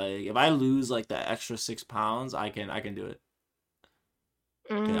lose like if I lose like the extra 6 pounds, I can do it.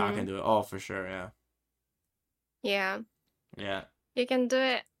 I can Mm. do it. Oh, for sure. Yeah, Yeah. yeah, You can do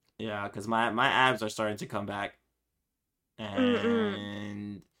it. yeah. Because my abs are starting to come back, Mm-mm.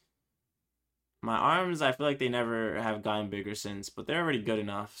 and my arms I feel like they never have gotten bigger since, but they're already good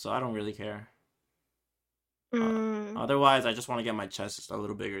enough, so I don't really care. Uh, Mm. Otherwise, I just want to get my chest a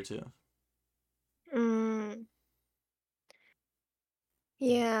little bigger too. Mm.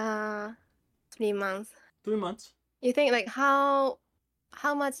 Yeah. 3 months. 3 months. You think like how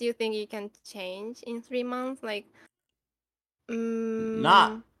much you think you can change in 3 months? Like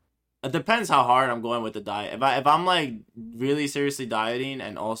Not mm, It depends how hard I'm going with the diet. If I'm like really seriously dieting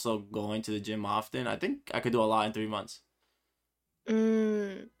and also going to the gym often, I think I could do a lot in 3 months.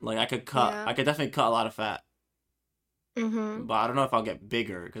 mm, Like yeah. I could definitely cut a lot of fat, Mm-hmm. but I don't know if I'll get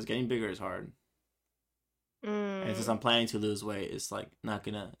bigger because getting bigger is hard. And since Mm. I'm planning to lose weight, it's like not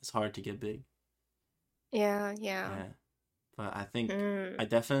gonna. It's hard to get big. Yeah, yeah. Yeah, but I Mm.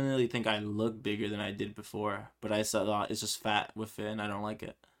 definitely think I look bigger than I did before. But I said it's just fat with it, and I don't like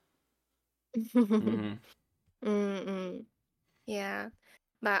it. Hmm. Mm-mm. Yeah.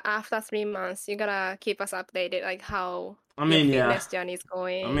 But after 3 months, you gotta keep us updated, like how I your mean, yeah. fitness journey is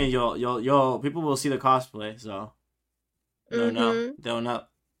I mean, going. you'll people will see the cosplay, so they'll know. Mm-hmm. They'll know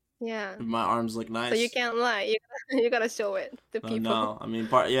Yeah. if my arms look So you nice. can't lie. You gotta show it to They'll people. know. I mean,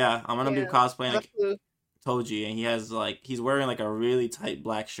 yeah. I'm gonna be Yeah. cosplaying The like proof. Toji, and he has like he's wearing like a really tight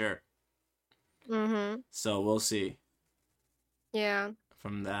black shirt. Mm-hmm. So we'll see Yeah.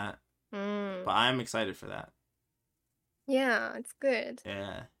 from that. But Mm. I'm excited for that. Yeah, it's good.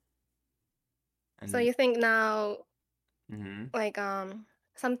 Yeah. So And you think now, hmm like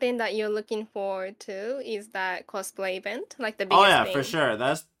something that you're looking forward to is that cosplay event, like the oh biggest yeah, for thing. sure.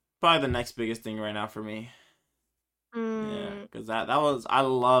 That's probably the next biggest thing right now for me. Yeah, Mm. because that was I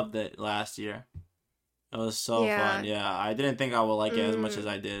loved it last year. It was so fun. Yeah. Yeah, I didn't think I would like it as much as Mm.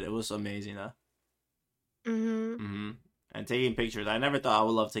 I did. It was amazing though. Mm-hmm. Hmm. And taking pictures. I never thought I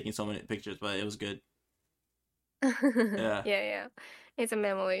would love taking so many pictures, but it was good. Yeah, Yeah. yeah. It's a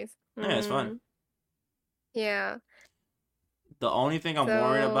memories. Yeah, it's fun. Mm. Yeah. The only thing I'm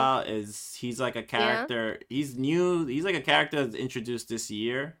worried So about is he's like a yeah. character. He's new. He's like a character that's introduced this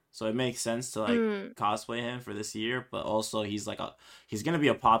year, so it makes sense to like Mm. cosplay him for this year. But also, he's gonna be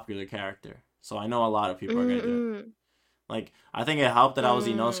a popular character, so I know a lot of people are gonna do it. Mm-mm. Like I think it helped that I was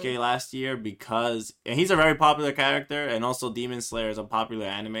Mm. Inosuke last year because and he's a very popular character, and also Demon Slayer is a popular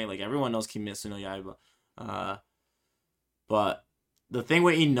anime. Like everyone knows Kimetsu no Yaiba, uh, but the thing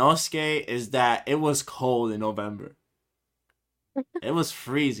with Inosuke is that it was cold in November. It was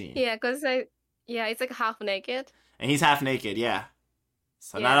freezing. Yeah, 'cause I yeah, it's like half naked. And he's half naked, yeah.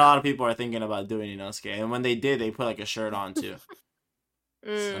 So not a lot of people are thinking about doing Inosuke, and when they did, they put like a shirt on too.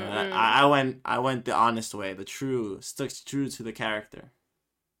 So I went the honest way, stuck true to the character.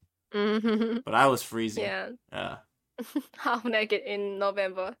 But I was freezing. Yeah. Yeah. Half naked in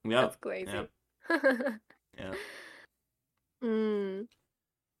November. Yep. That's crazy. Yep. Yeah. Mm.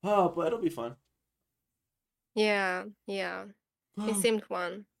 Oh, but it'll be fun. Yeah. It seemed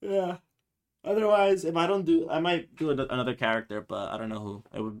fun. Yeah. Otherwise, if I don't do, I might do another character, but I don't know who.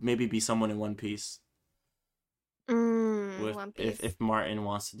 It would maybe be someone in One Piece. One Piece. If Martin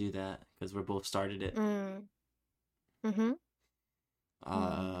wants to do that, because we're both started it. Mm-hmm.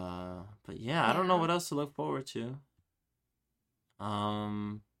 But yeah, I don't know what else to look forward to.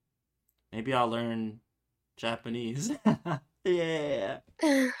 Maybe I'll learn Japanese. Yeah.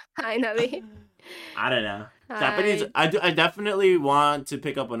 Finally. I don't know. Japanese. I definitely want to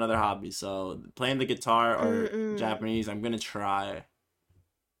pick up another hobby. So playing the guitar or Japanese, I'm gonna try.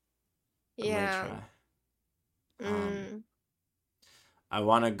 I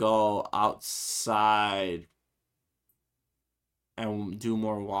want to go outside and do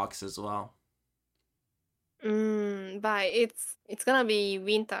more walks as well. But it's gonna be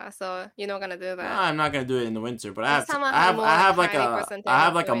winter, so you're not gonna do that. No, I'm not gonna do it in the winter, but I have like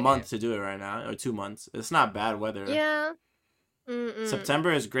a month to do it right now, or 2 months. It's not bad weather. Yeah.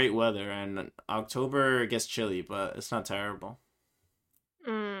 September is great weather, and October gets chilly, but it's not terrible.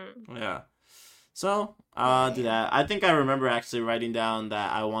 Yeah. So I'll do that. I think I remember actually writing down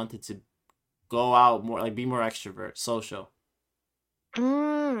that I wanted to go out more, like be more extrovert, social.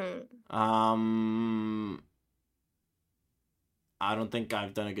 I don't think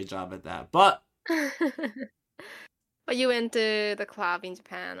I've done a good job at that, but But you went to the club in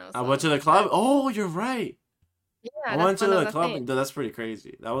Japan also. I went to the club. Oh, you're right. Yeah, I went to the club. That's pretty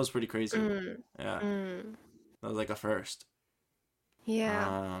crazy. That was pretty crazy. Yeah. That was like a first.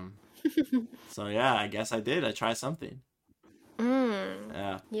 Yeah. So yeah, I guess I did. I tried something.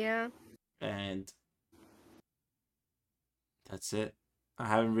 Yeah. Yeah. And that's it. I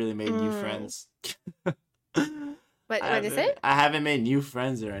haven't really made new friends. What did you say? I haven't made new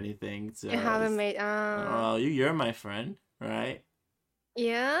friends or anything. So you haven't made. Well, you're my friend, right?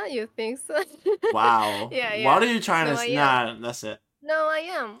 Yeah, you think so? Wow. Yeah. What are you trying to? Nah, that's it. No, I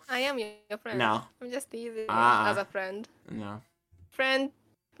am. I am your friend. No. I'm just teasing as a friend. No. Friend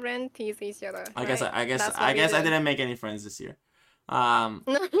tease each other. I guess I didn't make any friends this year. No.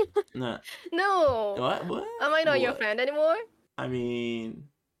 No. What? Am I not your friend anymore? I mean,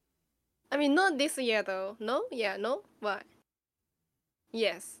 not this year though. No? Yeah, no? What?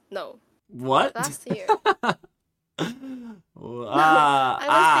 Yes, no. What? Last year. I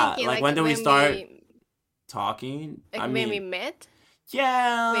was thinking, like when did we start talking? Like when we met?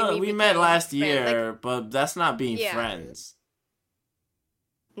 Yeah, we met last year, but that's not being friends.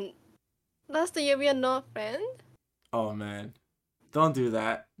 Last year we are not friends? Oh man. Don't do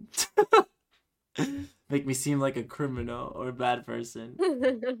that. Make me seem like a criminal or a bad person.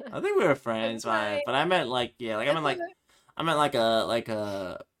 I think we were friends, but I meant like I meant like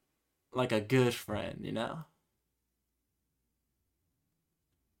a good friend, you know?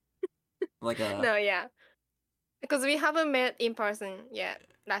 No, yeah. Because we haven't met in person yet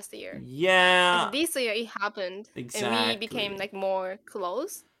last year. Yeah. Like this year it happened. Exactly. And we became like more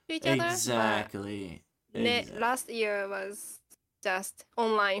close to each other. Exactly. Last year was just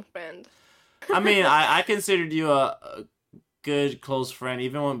online friend. I mean, I considered you a good close friend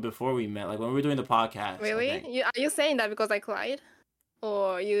even before we met, like when we were doing the podcast. Really? Are you saying that because I cried?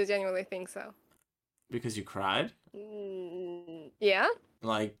 Or you genuinely think so? Because you cried? Yeah?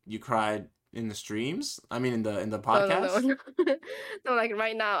 Like you cried in the streams? I mean in the podcast? No. No, like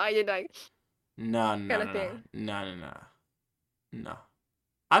right now I did like No.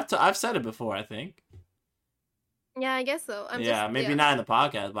 I've said it before, I think. Yeah, I guess so. Maybe not in the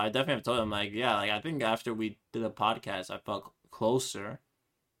podcast, but I definitely have told him like I think after we did a podcast I felt closer.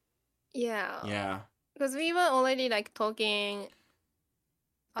 Yeah. Yeah. Because we were already like talking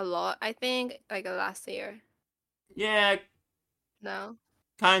a lot, I think, like last year. Yeah. No.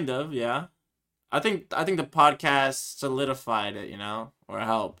 Kind of, yeah. I think the podcast solidified it, you know, or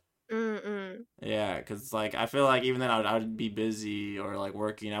helped. Yeah, because like I feel like even then I would be busy or like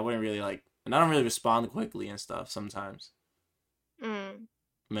working. I wouldn't really like, and I don't really respond quickly and stuff sometimes.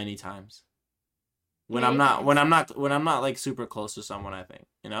 Many times. When I'm not like super close to someone, I think,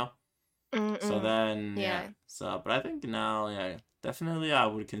 you know. So then So, but I think now, definitely I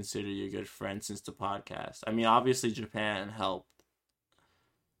would consider you a good friend since the podcast. I mean, obviously Japan helped.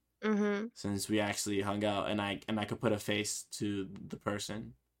 Since we actually hung out and I could put a face to the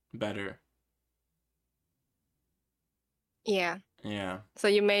person better. Yeah. Yeah. So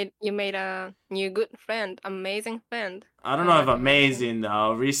you made a new good friend, amazing friend. I don't I would know if recommend him. amazing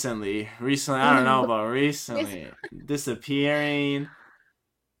though. Recently, I don't know about Yes. recently. Disappearing, Oh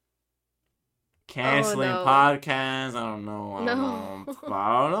canceling no. podcasts. I don't No. know.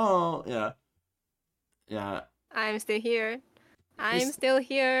 I don't know. Yeah, yeah. I'm still here. You're I'm still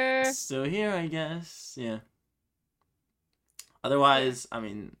here. still here, I guess. Yeah. Yeah. Otherwise, I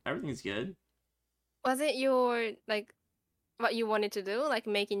mean, everything's good. Was it your like what you wanted to do, like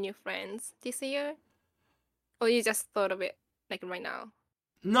making new friends this year? Or you just thought of it like right now?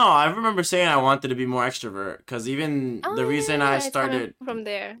 No, I remember saying I wanted to be more extrovert because even the reason Oh I yeah, it's coming started, from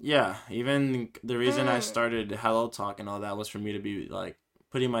there. yeah, even the reason I Mm. started Hello Talk and all that was for me to be like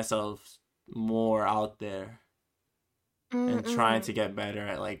putting myself more out there and trying Mm-mm. to get better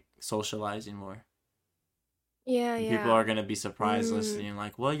at like socializing more. Yeah, And people yeah. are gonna be surprised Mm. listening,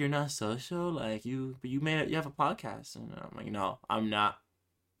 like, "Well, you're not social, like but you have a podcast," and I'm like, "No, I'm not."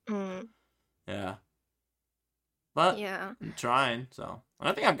 Mm. Yeah, but Yeah. I'm trying, so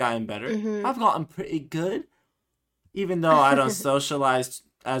I think I've gotten better. Mm-hmm. I've gotten pretty good, even though I don't socialize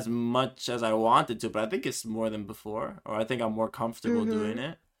as much as I wanted to. But I think it's more than before, or I think I'm more comfortable doing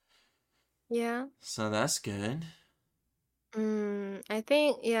Mm-hmm. it. Yeah. So that's good. I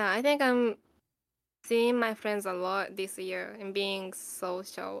think yeah, I think I'm seeing my friends a lot this year and being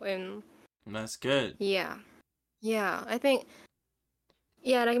social and That's good. yeah. Yeah, I think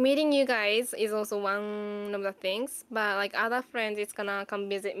yeah, like meeting you guys is also one of the things, but like other friends is gonna come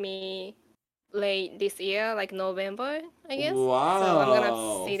visit me late this year, like November, I guess. So I'm gonna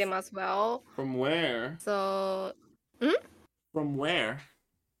Wow. see them as well. From where? So mm? From where?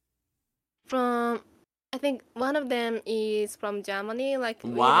 From I think one of them is from Germany. Like we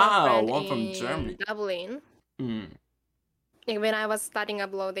were Wow, friends one from in Germany. Dublin. Mm. Like when I was studying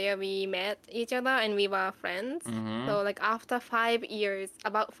abroad there, we met each other and we were friends. Mm-hmm. So like after 5 years,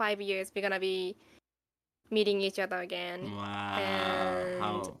 about 5 years, we're gonna be meeting each other again. Wow. And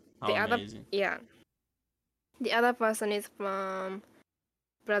How the other, amazing. yeah, the other person is from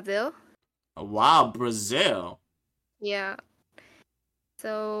Brazil. Wow, Brazil. Yeah.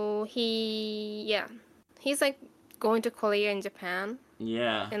 So yeah, he's like going to Korea and Japan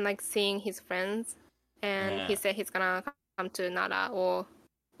Yeah. and like seeing his friends. And he Yeah. said he's gonna come to Nara or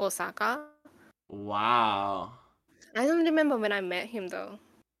Osaka. Wow. I don't remember when I met him though.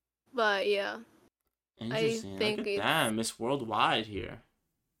 But yeah, I Interesting. Look think at it's that. Miss Worldwide here.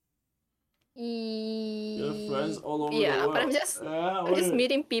 You have friends all over the yeah, but world. Yeah, I'm just wait.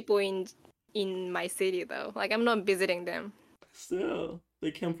 meeting people in my city though. Like I'm not visiting them. Still,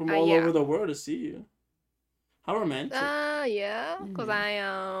 they came from all over Yeah. the world to see you. How romantic. Yeah, because Mm. I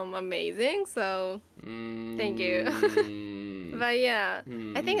am amazing, so thank you. Mm. But yeah,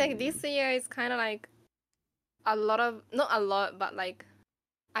 I think like Mm. this year is kind of like a lot of, not a lot, but like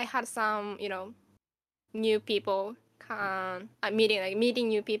I had some, new people meeting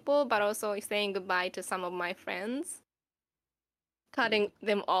new people, but also saying goodbye to some of my friends, cutting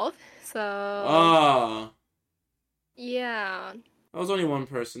them off. So Ah, yeah, that was only one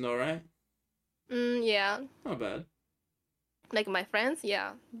person though, right? yeah, Not bad. like my friends,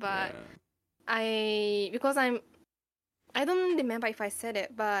 yeah. But Yeah. because I don't remember if I said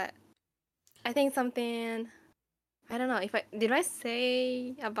it, but I think something, I don't know if did I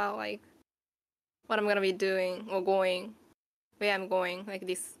say about like what I'm gonna be doing or going, where I'm going like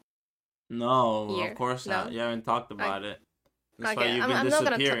this No, of year. course not. No, You haven't talked I, about it. That's why okay. you've been I'm not gonna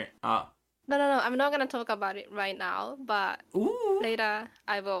talk. disappearing. Ah. No, no, no. I'm not gonna talk about it right now, but Ooh. later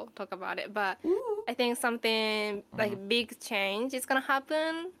I will talk about it. But Ooh. I think something Uh-huh. like big change is gonna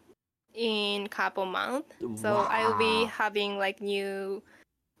happen in couple months. So I will be Wow. having like new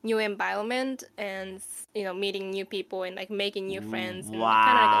environment and meeting new people and like making new friends and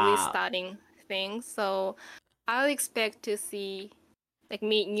kind of like Wow. restarting things. So I'll expect to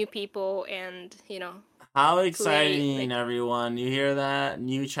meet new people and How play exciting, like everyone. You hear that?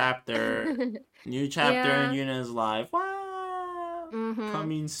 New chapter. New chapter in yeah. Yuna's life. Wow.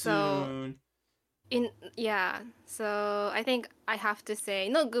 Coming So soon. in yeah, so I think I have to say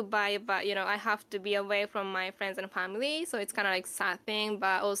not goodbye, but I have to be away from my friends and family. So it's kind of like sad thing,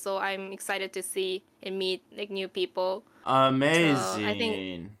 but also I'm excited to see and meet like new people. So I think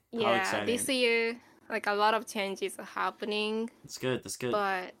Amazing. How yeah, this exciting. year like a lot of changes are happening, That's good. That's good.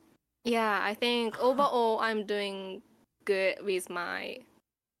 but yeah, I think overall I'm doing good with my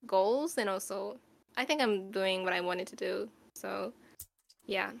goals and also I think I'm doing what I wanted to do. So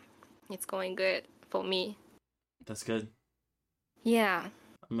yeah, it's going good for me. That's good. Yeah.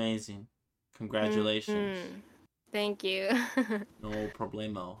 Amazing. Congratulations. Thank you. No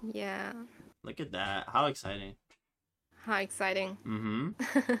problemo. Yeah. Look at that. How exciting. How exciting.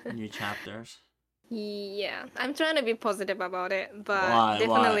 Mm-hmm. New chapters. Yeah, I'm trying to be positive about it, but Why? Why?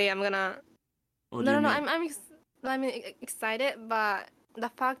 definitely I'm gonna. What do No, you no, no. mean? Excited, but the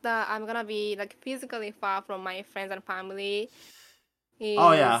fact that I'm gonna be like physically far from my friends and family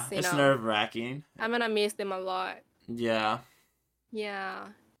Oh is, yeah, it's nerve-wracking. I'm gonna miss them a lot. Yeah, Yeah,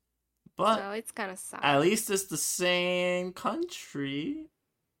 but so it's kind of sad. at least it's the same country.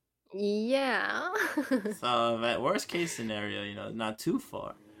 Yeah. So at worst case scenario, not too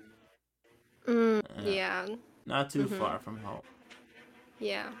far. Uh, Yeah. not too Mhm. far from home.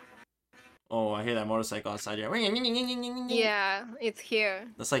 Yeah. Oh, I hear that motorcycle outside here. Yeah, it's here.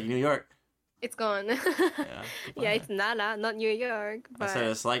 That's like New York. It's gone. Yeah, Yeah, goodbye. it's Nala, not New York, I said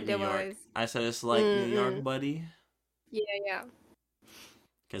but it's like New there York. was. I said it's like New York, Mm-mm. buddy. Yeah, yeah.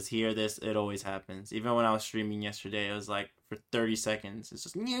 Because here, it always happens. Even when I was streaming yesterday, it was like for 30 seconds. It's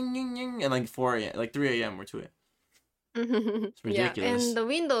just and like 4 a.m., like 3 a.m. we're to it. It's Yeah, and ridiculous. the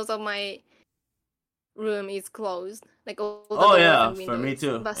windows of my room is closed, like all the Oh doors yeah, and for me windows,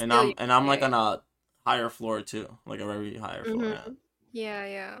 too. but And still you I'm can like hear on it. a higher floor too, like a very higher floor. Yeah. Yeah,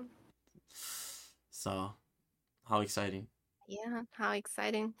 yeah. So how exciting. Yeah, how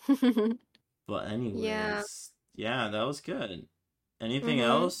exciting. But Yeah. anyways, yeah, that was good. Anything Mm-hmm.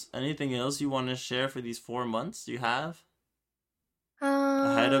 else? Anything else you want to share for these 4 months you have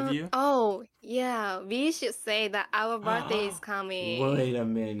ahead of you? Oh, yeah, we should say that our birthday is coming. Wait a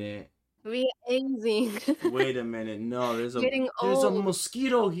minute. We are aging. Wait a minute. No, Getting there's a old.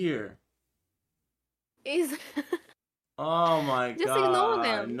 mosquito here. Is Oh my just ignore god.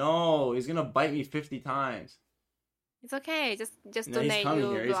 them. No, he's gonna bite me 50 times. It's okay. Just No, he's donate coming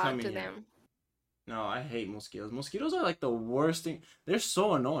your here. He's blood coming to here. them. No, I hate mosquitoes. Mosquitoes are like the worst thing. They're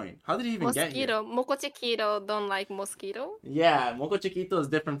so annoying. How did he even get here? Mosquito. Moco Chiquito don't like mosquito. Yeah, Moco Chiquito is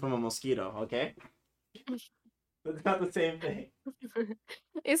different from a mosquito, okay? It's not the same thing.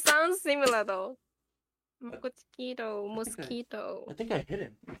 It sounds similar though. I, Moco Chiquito, I think I mosquito. think I hit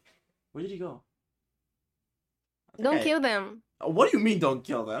him. Where did he go? I think Don't I. kill them. What do you mean? Don't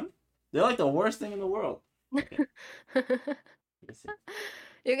kill them? They're like the worst thing in the world. Okay, let's see.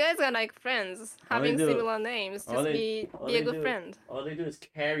 You guys are like friends, All they having do, similar names. all Just they, be a good friend. all they do is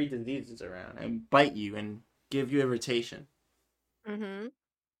carry diseases around and bite you and give you irritation. Mm-hmm.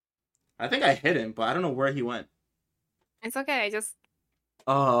 I think I hit him, but I don't know where he went. It's okay. Just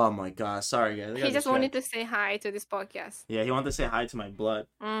Oh my god, sorry guys, I he got just wanted to distracted. say hi to this podcast. Yeah, he wanted to say hi to my blood.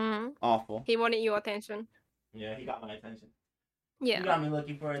 Mm-hmm. Awful. He wanted your attention. Yeah, he got my attention. You Yeah. got me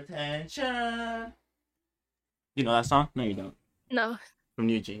looking for attention. You know that song? No, you don't. No. From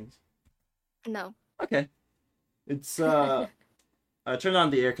New Jeans. No. Okay. It's I turned on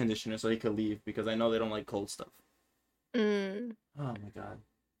the air conditioner so he could leave because I know they don't like cold stuff. Mm. Oh my god.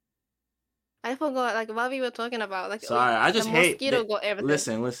 I forgot like what we were talking about. Like Sorry, I the just hate. mosquito got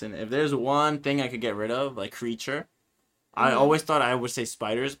everything. Listen. If there's one thing I could get rid of, like creature, I Mm-hmm. always thought I would say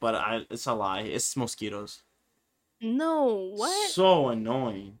spiders, but it's a lie. It's mosquitoes. No. What? So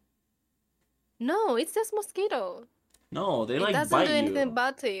annoying. No, it's just mosquito. No, they It like doesn't bite do anything you.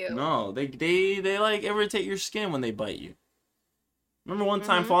 bad to you. No, they like irritate your skin when they bite you. Remember one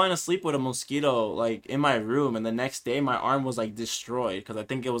time Mm-hmm. falling asleep with a mosquito like in my room, and the next day my arm was like destroyed because I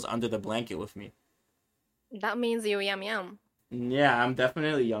think it was under the blanket with me. That means you yum yum. Yeah, I'm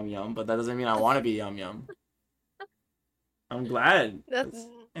definitely yum yum, but that doesn't mean I want to be yum yum. I'm glad. That's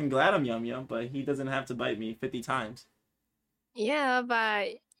I'm glad I'm yum yum, but he doesn't have to bite me 50 times. yeah, but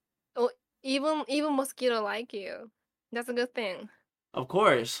oh, even mosquito like you. That's a good thing. Of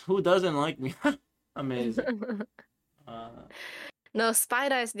course, who doesn't like me? Amazing. Uh, No,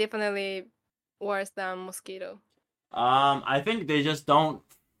 spider is definitely worse than mosquito. I think they just don't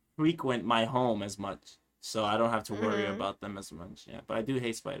frequent my home as much, so I don't have to worry Mm-hmm. about them as much. Yeah, but I do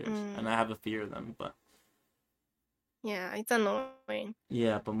hate spiders, and I have a fear of them. But Yeah, it's annoying.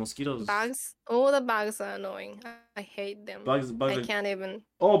 yeah, but mosquitoes, Bugs, all the bugs are annoying. I hate them. bugs I are. can't even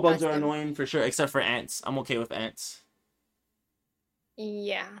All bugs touch are them. annoying for sure, except for ants. I'm okay with ants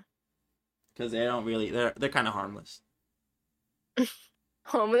Yeah. because they don't really. They're kind of harmless.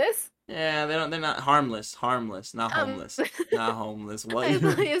 Homeless? Yeah, they don't. They're not harmless. Harmless, not Um, homeless. Not homeless. What I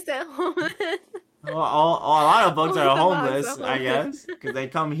thought you? you said homeless. A lot of bugs All are the bugs homeless, are I homeless. guess, because they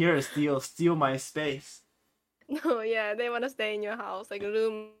come here to steal my space. No, yeah, they want to stay in your house, like a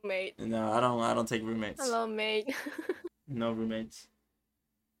roommate. No, I don't take roommates. Hello, mate. No roommates.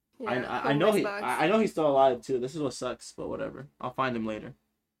 Yeah, I know homeless bugs. I know he's still alive too. This is what sucks, but whatever. I'll find him later.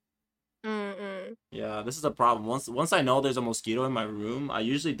 Mm-mm. Yeah, this is a problem. Once I know there's a mosquito in my room, I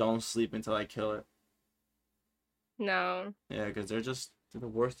usually don't sleep until I kill it. No. Yeah, because they're the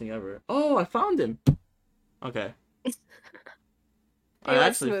worst thing ever. Oh, I found him. Okay. I It was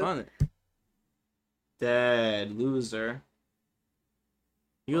actually smooth. found it. Dead loser.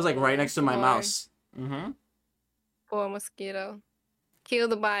 He was like right Oh, next to my mouse. Mm-hmm. poor mosquito.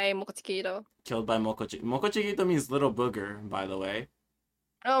 Killed by mosquito. Killed by Mokochi. Mokochigito means little booger, by the way.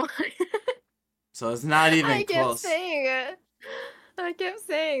 Oh my. So it's not even I kept close. saying it. I kept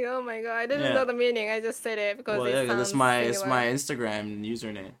saying, oh my god, I didn't Yeah. know the meaning. I just said it because Well, it yeah, 'cause sounds it's my similar. Instagram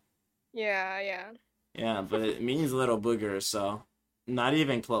username. Yeah, yeah. Yeah, but it means little booger, so not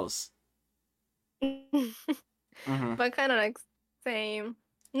even close. Mm-hmm. But kind of like same.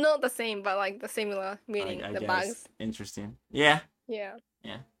 Not the same, but like the similar meaning. I The guess. bugs. Interesting. Yeah. Yeah.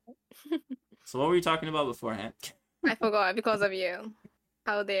 Yeah. So what were you talking about beforehand? I forgot because of you.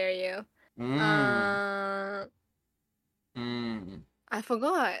 How dare you? Mmm. Uh, Mmm. I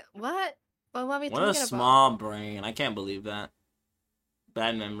forgot. What were we What a talking about? small brain. I can't believe that.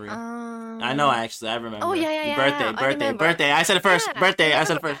 Bad memory. I know, Um. actually. I Oh remember. yeah, yeah, Your yeah, birthday. yeah. I Birthday. remember. Birthday. I said it first. Yeah, Birthday. I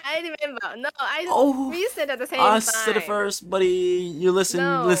said it no, first. I remember. No, I Oh, we said at the I same said it time. first, buddy. You listen.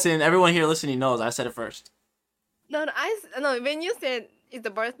 No, Listen. Everyone here listening knows I said it first. no, no. No. When you said it's the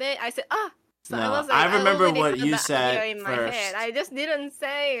birthday, I said ah. So I No, was I like, I remember already what had you the idea said in my head. first. I just didn't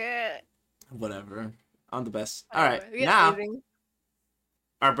say it. Whatever. I'm the best. All right. Whatever. We're Now, amazing.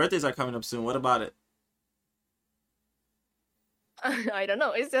 our birthdays are coming up soon. What about it? I don't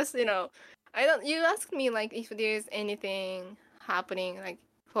know. It's just I don't. You asked me like if there's anything happening like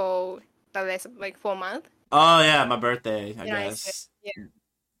for the rest of like 4 months. Oh yeah, my birthday, I Yeah, I said guess. yeah,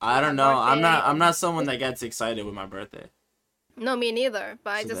 I yeah, don't know. birthday I'm and not someone that gets excited with my birthday. no, me neither.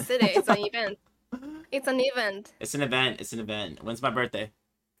 But I So just said it. It's an the... event. It's an event. It's an event. It's an event. When's my birthday?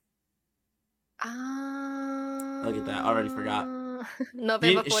 Look at that. I already forgot.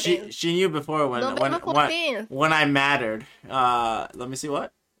 November 14th. She knew before November 14th. when I mattered. Let me see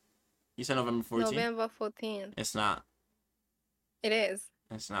what? You said November 14th? November 14th. It's not. It is.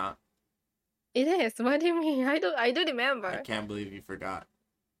 It's not. It is. What do you mean? I do I remember. can't believe you forgot.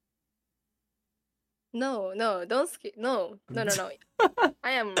 No, no, don't skip. No, no, no, no.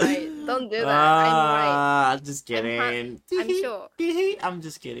 I am right. Don't do that. I'm right. I'm just I'm ha kidding. I'm sure. I'm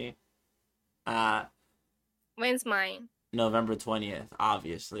just kidding. Uh, When's mine? November 20th,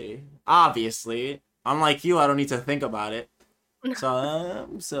 obviously. Obviously. Unlike you, I don't need to think about it. So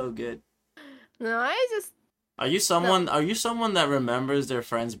I'm so good. No, I just no. Are you someone that remembers their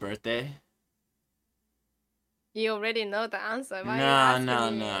friend's birthday? You already know the answer. Why are you No, asking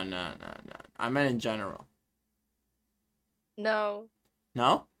no, me? no, no, no, no. I meant in general. No.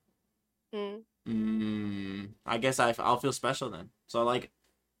 No? Mm. I guess I'll feel special then. So like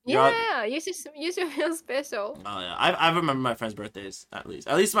you're all, Yeah, you should feel special. oh yeah. I remember my friends' birthdays at least.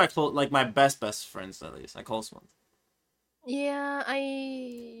 At least my like my best friends at least. My close ones. Yeah,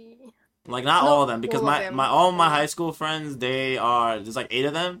 I Like not all not of them because all of my them. all my high school friends they are there's like 8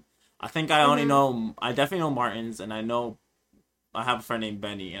 of them. I think Mm-hmm. I definitely know Martin's and I know I have a friend named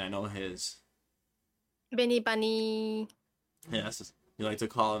Benny and I know his. Benny Bunny. Yeah, that's just, you like to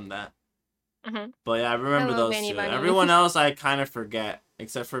call him that. Mm-hmm. But yeah, I remember Hello, those Benny two. Bunny. Everyone else I kind of forget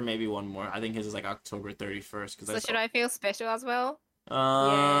except for maybe one more. I think his is like October 31st because I So saw should I feel special as well?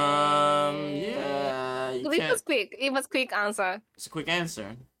 Yeah. Yeah, you It can't. was quick. It was quick answer. It's a quick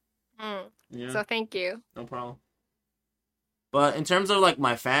answer. Mm. Yeah, So thank you. no problem. But in terms of like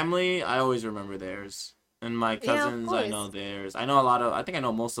my family, I always remember theirs. And my Yeah, of cousins, I know course. theirs. I know a lot of, I think I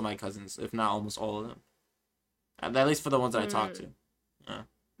know most of my cousins, if not almost all of them. At least for the ones that I talk to. Mm. Yeah.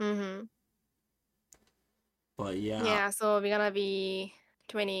 Mm-hmm. But yeah. Yeah, so we're gonna be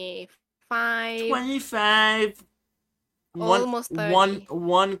 25, 25. almost 30.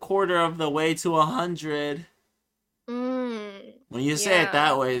 One quarter of the way to 100. Mm. When you say it Yeah.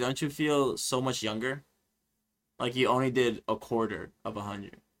 that way, don't you feel so much younger? Like you only did a quarter of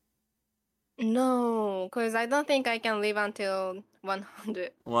 100. No, because I don't think I can live until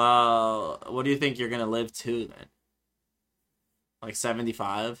 100. Well, what do you think you're gonna live to then? Like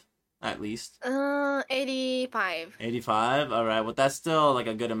 75 at least? 85. 85? Alright, well that's still like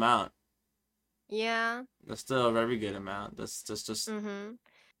a good amount. Yeah. That's still a very good amount. Mm-hmm.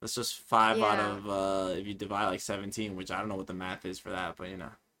 that's just 5 out Yeah. of if you divide like 17, which I don't know what the math is for that, but you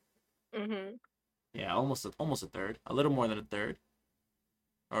know. Mm-hmm. Yeah, almost a third. A little more than a third.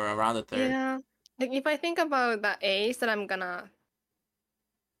 Or around a third. Yeah. Like if I think about the age that I'm gonna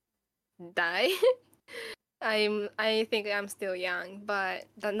die, I think I'm still young, but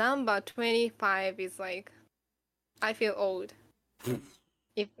the number 25 is like I feel old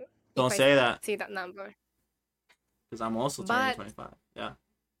if Don't I say that. see that number. Because I'm also turning But 25. Yeah.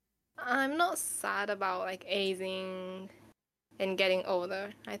 I'm not sad about like aging and getting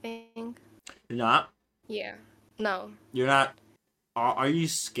older, I think. You're not? Yeah. No, You're not. Are you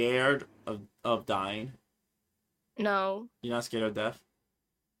scared of dying? no, You're not scared of death.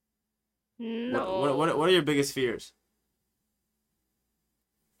 What are no. your biggest fears?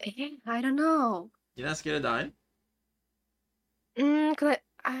 I don't know. You're not scared of dying. Cause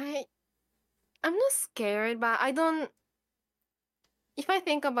I'm not scared, but I don't. If I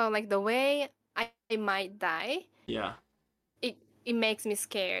think about like the way I might die, Yeah. it it makes me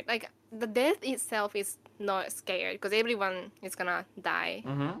scared. Like the death itself is not scared because everyone is gonna die.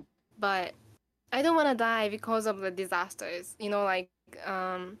 Mm-hmm. But I don't wanna die because of the disasters. Like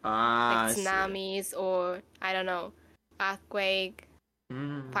Ah, I see. tsunamis or I don't know, earthquake,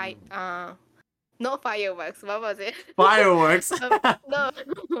 fight. Mm. Not fireworks. What was it? Fireworks. No,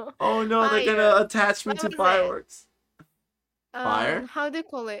 Oh no, they're fire. gonna attach me What to was it? fireworks. Fire? How do you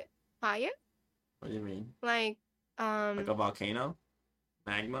call it? Fire? What do you mean? Like, Like a volcano?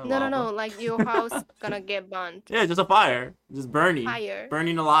 Magma? no, no, Lava? no. Like your house gonna get burnt. Yeah, just a fire. Just burning. Fire.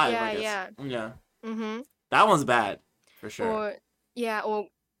 Burning alive, I Yeah, guess. yeah. Yeah. Mhm. That one's bad. For sure. Or yeah, or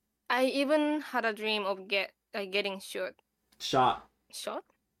I even had a dream of getting Shot. shot,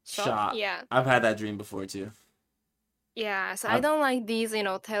 shot. Shot. Yeah, I've had that dream before too. yeah. So I I've don't like these,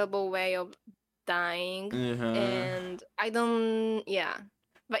 terrible way of dying, uh and I don't. Yeah,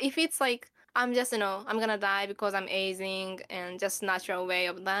 but if it's like I'm just, I'm gonna die because I'm aging and just natural way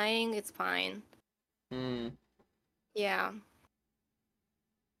of dying, it's fine. mm, Yeah.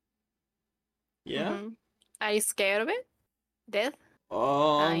 yeah. Mhm. Are you scared of it? Death?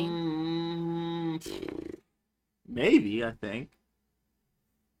 Dying? Um maybe, I think.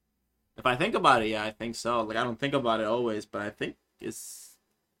 If I think about it, yeah, I think so. Like I don't think about it always, but I think it's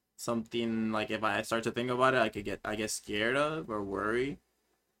something like if I start to think about it, I get scared of or worry.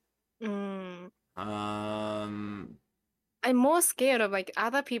 Mm. Um I'm more scared of like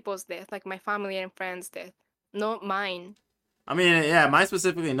other people's death, like my family and friends' death, not mine. I mean, yeah, mine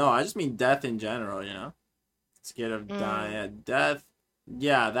specifically no. I just mean death in general, you know. Scared of dying. Mm. Death.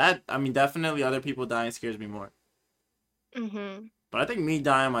 Yeah, that I mean definitely other people dying scares me more. Mhm. But I think me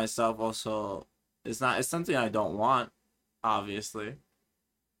dying myself also it's something I don't want, obviously.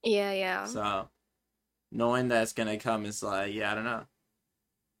 Yeah, yeah. So knowing that's gonna come is like, yeah, I don't know.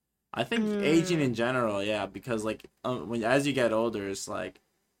 I think aging Mm. in general, yeah, because like when as you get older, it's like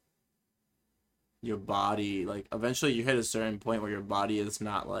your body, like eventually you hit a certain point where your body is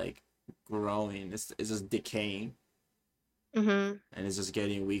not like growing, it's just decaying Mhm. and it's just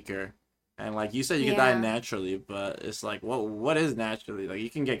getting weaker. And like you said, you can die Yeah. naturally, but it's like what is naturally? Like you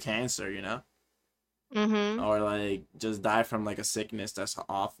can get cancer, you know, Mhm. or like just die from like a sickness that's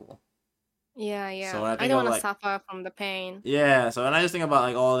awful. Yeah, So yeah. when I I think don't of want to like suffer from the pain. yeah, so when I just think about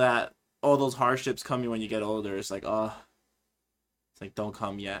like all that, all those hardships coming when you get older, it's like oh, it's like don't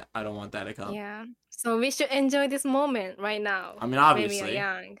come yet. I don't want that to come. Yeah. So we should enjoy this moment right I now mean, when we are obviously,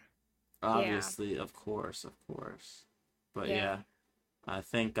 young. Yeah. obviously, of course, but Yeah. yeah, I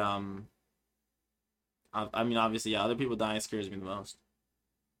think I mean obviously yeah, other people dying scares me the most.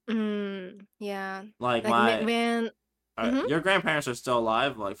 Yeah. Like Like when mhm. your grandparents are still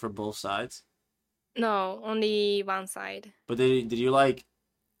alive, like for both sides. No, only one side. But did you like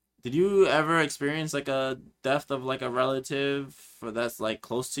did you ever experience like a death of like a relative that's like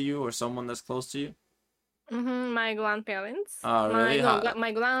close to you or someone that's close to you? My grandparents. Oh My really? no,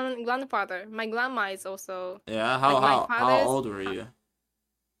 my grandfather. My grandma is also Yeah, like my how father's. old were you?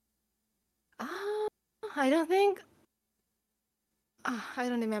 Uh, I don't think. I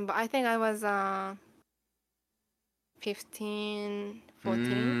don't remember. I think I was 15,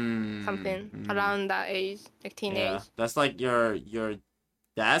 14, something Mm. around that age, like Yeah. teenage. That's like your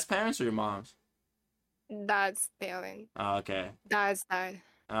dad's parents or your mom's? Dad's parent. Oh, okay. Dad's dad.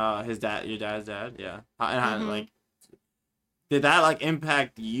 His dad, your dad's dad, yeah. And Mm-hmm. like, did that like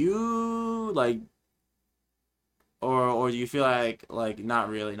impact you, like, or do you feel like not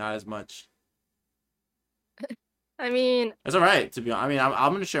really, not as much? I mean, It's all right to be honest. I mean,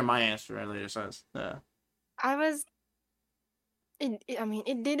 I'm gonna share my answer right later, so yeah. I was. I mean,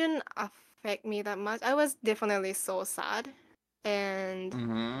 it didn't affect me that much. I was definitely so sad, and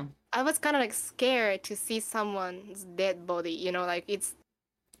Mm-hmm. I was kind of like scared to see someone's dead body. Like it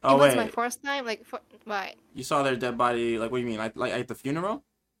Oh was my wait, first time. Like, right? you saw their dead body? Like, what do you mean? Like at the funeral?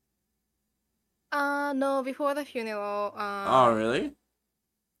 No, before the funeral. Oh really?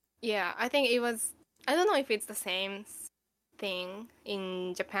 Yeah, I think it was. I don't know if it's the same thing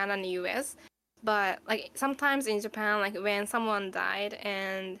in Japan and the US, but like sometimes in Japan, like when someone died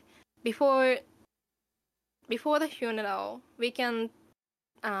and before before the funeral, we can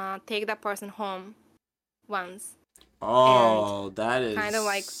take that person home once and Oh, that kind of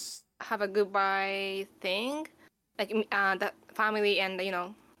like is. have a goodbye thing. like the family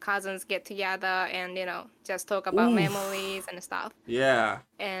and cousins get together and just talk about Oof. memories and stuff. Yeah.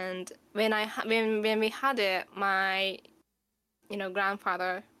 And when we had it, my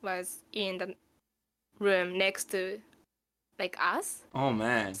grandfather was in the room next to like us, Oh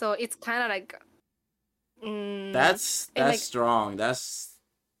man. so it's kind of like and That's like strong.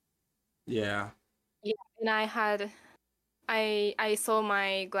 Yeah. yeah, and I saw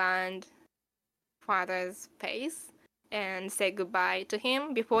my grandfather's face and said goodbye to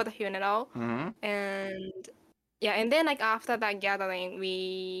him before the funeral. Mhm. And yeah, and then like after that gathering,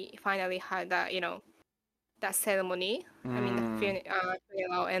 we finally had that ceremony. I mean the Mm.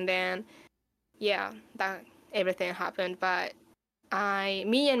 funeral, and then yeah, that everything happened. But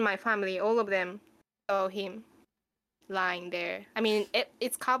me and my family, all of them saw him lying there. I mean,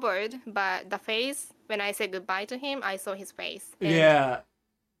 it's covered, but the face, when I said goodbye to him, I saw his face. And Yeah.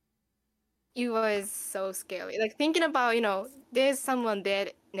 it was so scary. Like thinking about, there's someone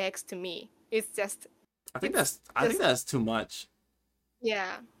dead next to me. It's I think just, that's too much.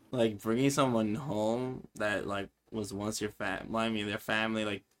 yeah. Like bringing someone home that like was once your I mean their family,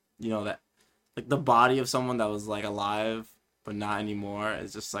 like that like the body of someone that was like alive but not anymore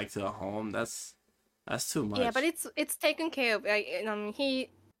is just like to a home. That's too Yeah, but much. it's taken care of. Like,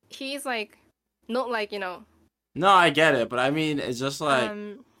 he's like, not like, No, I get it, but I mean it's just like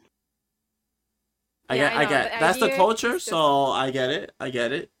um, yeah, I I know. get The that's the idea culture, is just, so I get it. I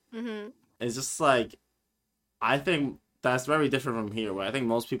get it. mm-hmm, It's just like I think that's very different from here, where I think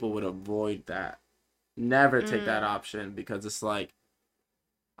most people would avoid that, never take that mm, option because it's like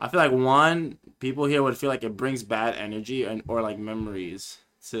I feel like one people here would feel like it brings bad energy and or like memories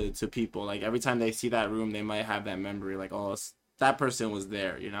to people. Like every time they see that room, they might have that memory, like oh that person was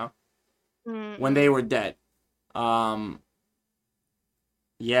there, when they mm, were dead. Um,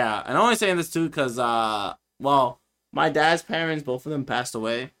 yeah, and I'm only saying this too because well, my dad's parents, both of them passed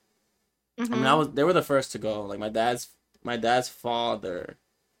away. I mean, I mm-hmm, was they were the first to go. Like my dad's father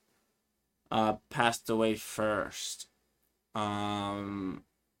passed away first. Um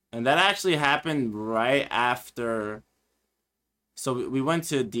and that actually happened right after so we went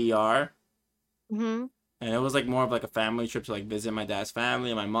to DR mm-hmm, and it was like more of like a family trip to like visit my dad's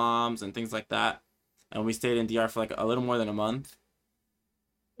family and my mom's and things like that. And we stayed in DR for like a little more than a month.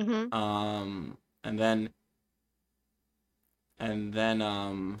 mm-hmm, And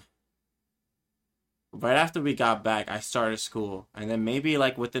then right after we got back, I started school. And then maybe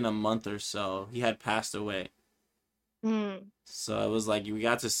like within a month or so, he had passed away. mm, So it was like we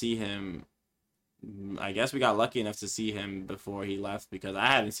got to see him. I guess we got lucky enough to see him before he left because I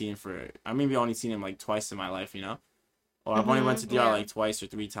hadn't seen him for. I maybe only seen him like twice in my life, or I've only went to mm-hmm, DR yeah, like twice or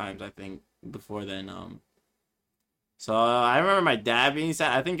three times I think before then. So I remember my dad being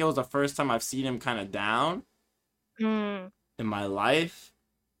sad. I think it was the first time I've seen him kind of down mm, in my life.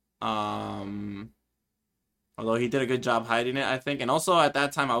 Um, Although he did a good job hiding it, I think. And also at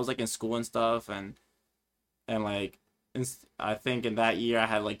that time I was like in school and stuff, and like I think in that year I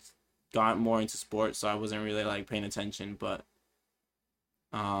had like got more into sports, so I wasn't really like paying attention. But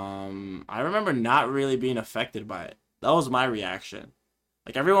I remember not really being affected by it. That was my reaction.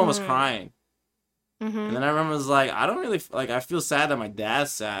 Like everyone was mm, crying, and mm-hmm, then I remember it was like I don't really like I feel sad that my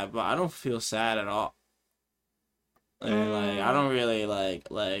dad's sad, but I don't feel sad at all. And like I mm, don't really like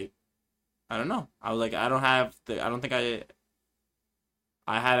I don't know. I was like I don't think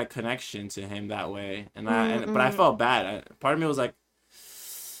I had a connection to him that way, but I mm, felt bad. Part of me was like,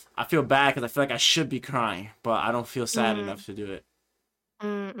 I feel bad because I feel like I should be crying, but I don't feel sad mm, enough to do it.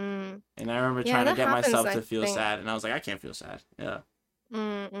 mm, mm. And I remember Yeah, trying to that get happens, myself I to feel think. sad, and I was like, I can't feel sad. Yeah.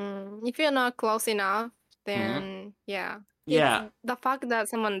 If you're not close enough, Hmm. then yeah. It's Yeah. the fact that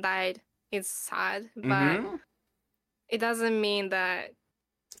someone died is sad, but Hmm. it doesn't mean that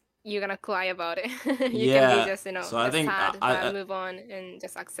you're gonna cry about it. You can be Yeah. just, So I just think sad, but move on and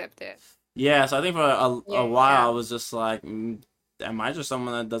just accept it. yeah. So I think for a Yeah, while I yeah. was just like, am I just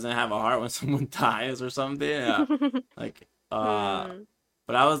someone that doesn't have a heart when someone dies or something? Yeah. Like Hmm.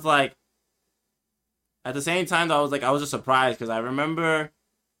 but I was like, at the same time though, I was just surprised because I remember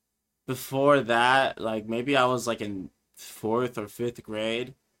before that, like maybe I was like in fourth or fifth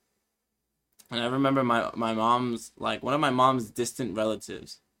grade, and I remember my mom's like one of my mom's distant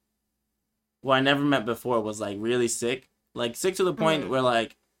relatives, who I never met before, was like really sick, like sick to the point Hmm. where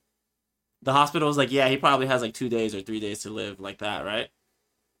like the hospital was like, yeah, he probably has like 2 days or 3 days to live, like that, right?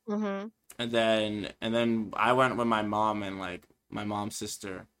 Mm-hmm. And then I went with my mom and like my mom's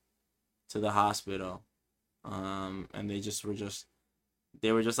sister to the hospital, and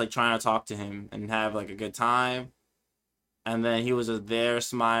they were just like trying to talk to him and have like a good time. and then he was just there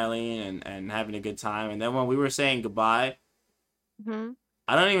smiling and having a good time. And then when we were saying goodbye, Mhm.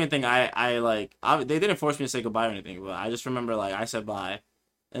 I don't even think they didn't force me to say goodbye or anything, but I just remember like I said bye,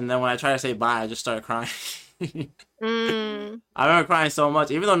 and then when I tried to say bye, I just started crying. Mm. I remember crying so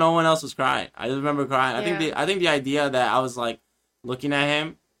much, even though no one else was crying. I just remember crying. Yeah. I think the idea that I was like looking at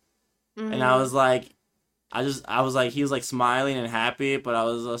him, and I Mhm. was like, I was like he was like smiling and happy, but I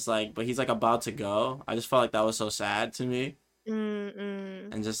was just like, but he's like about to go. I just felt like that was so sad to me,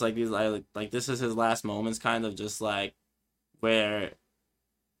 Mm. and just like these like this is his last moments, kind of just like where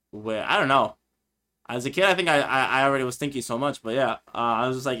I don't know. As a kid, I think I already was thinking so much, but yeah, I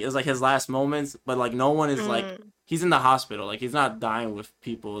was just like it was like his last moments, but like no one is like Mm. he's in the hospital, like he's not dying with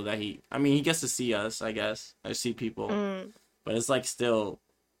people that I mean he gets to see us, I guess, I see people, Mm. but it's like still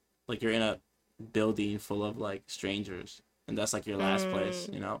like you're in a building full of like strangers, and that's like your last place,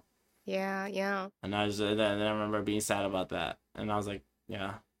 Mm. Yeah, yeah. And then I remember being sad about that, and I was like,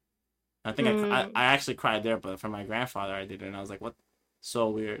 yeah, I think Mm. I actually cried there, but for my grandfather I didn't, and I was like, what, so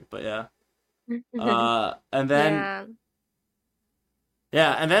weird, but yeah, and then Yeah.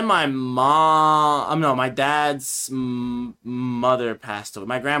 yeah, and then my mom, no, my dad's mother passed away.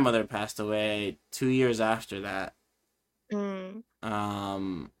 My grandmother passed away 2 years after that. Mm.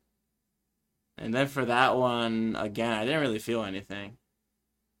 Um, and then for that one, again, I didn't really feel anything.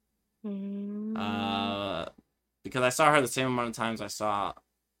 Mm. Uh, because I saw her the same amount of times I saw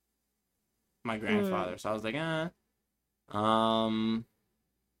my Mm. grandfather. So I was like, eh. Um,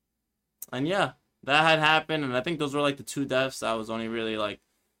 and yeah, that had happened. And I think those were like the two deaths I was only really like,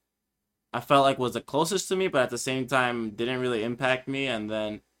 I felt like was the closest to me, but at the same time didn't really impact me. And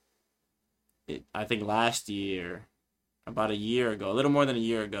then I think last year, about a year ago, a little more than a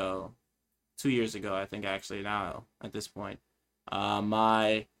year ago, 2 years ago, I think actually now at this point,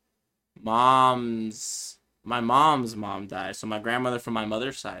 my mom's mom died. So my grandmother from my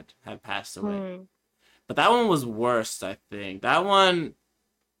mother's side had passed away. Mm. But that one was worse, I think. That one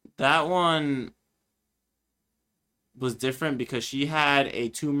was different because she had a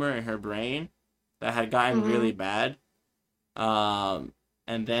tumor in her brain that had gotten really Mhm. bad. Um,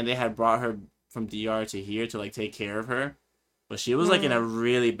 and then they had brought her from DR to here to like take care of her, but she was like in a Mm.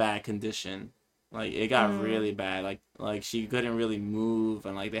 really bad condition. Like it got really Mm. bad. Like she couldn't really move,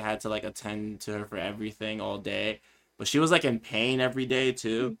 and like they had to like attend to her for everything all day. But she was like in pain every day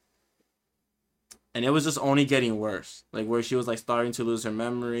too, and it was just only getting worse. Like where she was like starting to lose her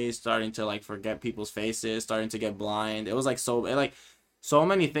memory, starting to like forget people's faces, starting to get blind. It was like so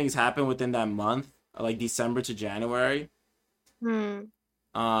many things happened within that month, like December to January, Mm.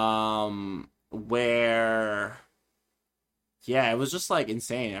 where yeah, it was just like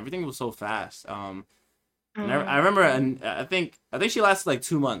insane. Everything was so fast. And I Mm. remember, Mm. and I think she lasted like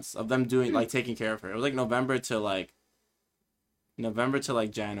 2 months of them doing like taking care of her. It was like November to like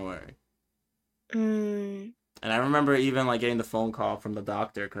January. Mm. And I remember even like getting the phone call from the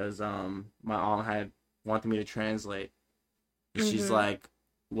doctor because my aunt had wanted me to translate. And she's Mhm. like,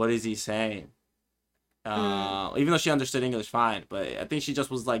 "What is he saying?" Mm. Even though she understood English fine, but I think she just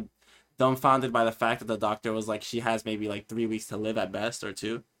was like dumbfounded by the fact that the doctor was like she has maybe like 3 weeks to live at best or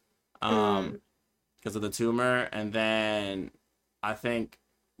two, um, Mm. because of the tumor. And then I think,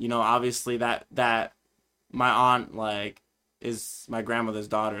 obviously that my aunt like is my grandmother's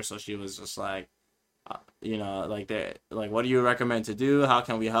daughter, so she was just like, like they like, what do you recommend to do? How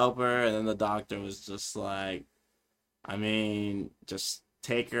can we help her? And then the doctor was just like, I mean, just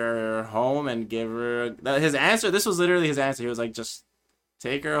take her home and give her his answer. This was literally his answer. He was like, just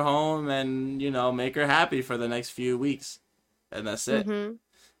take her home and make her happy for the next few weeks, and that's it. Mhm.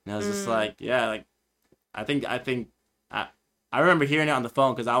 And I was just Mm. like, yeah, like I think I I remember hearing it on the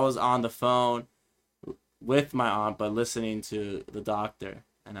phone because I was on the phone with my aunt, but listening to the doctor,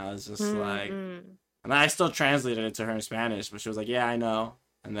 and I was just Mm. like, Mm. and I still translated it to her in Spanish, but she was like, yeah, I know.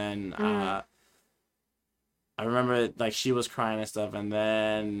 And then Mm. I remember like she was crying and stuff, and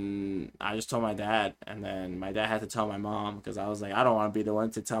then I just told my dad, and then my dad had to tell my mom because I was like, I don't want to be the one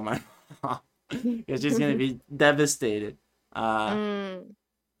to tell my mom because she's gonna be devastated. Uh, Mm.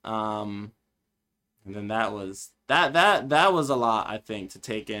 um, and then that was a lot, I think, to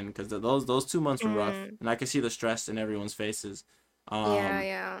take in because those 2 months were rough, Mm. and I could see the stress in everyone's faces. Yeah, Um,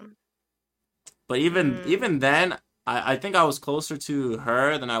 yeah. but even Mm. even then, I think I was closer to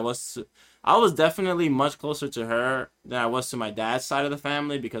her than I was to. I was definitely much closer to her than I was to my dad's side of the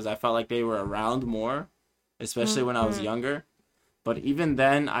family because I felt like they were around more, especially when I was Mm. younger. But even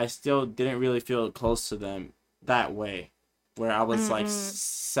then, I still didn't really feel close to them that way, where I was like Mm.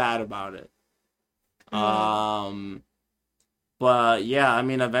 sad about it. Mm. Um, but yeah, I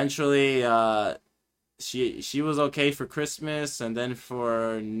mean, eventually, she was okay for Christmas, and then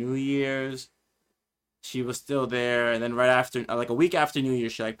for New Year's she was still there, and then right after, like a week after New Year,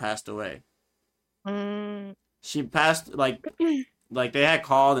 she like passed away. Mm. She passed like they had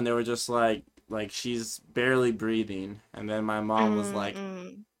called and they were just like she's barely breathing, and then Mm,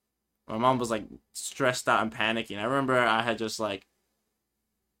 mm, my mom was like stressed out and panicking. I remember I had just like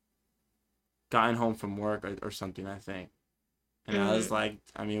gotten home from work or something, I think, and I was mm, like,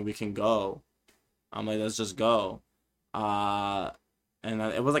 I mean, we can go. I'm like, let's just go. Uh, and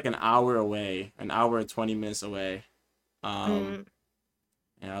it was like an hour away, an hour and 20 minutes away. Um, mm.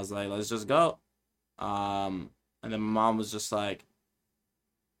 and I was like, let's just go. And then my mom was just like,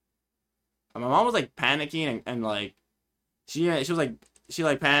 my mom was like panicking and like she was like she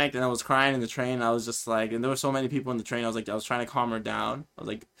like panicked and I was crying in the train. I was just like, and there were so many people in the train. I was trying to calm her down. I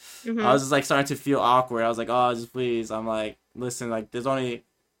Mm-hmm. was just like starting to feel awkward. I was like, oh, just please. I'm like, listen, like there's only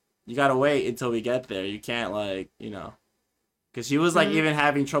you gotta wait until we get there. You can't like because she was like Mm, even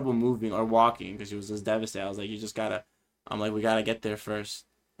having trouble moving or walking because she was just devastated. I was like, you just gotta. I'm like, we gotta get there first.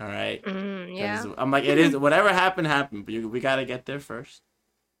 All right. Because yeah. I'm like, it is whatever happened happened, but we gotta get there first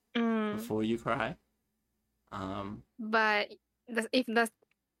Mm. before you cry. Um, But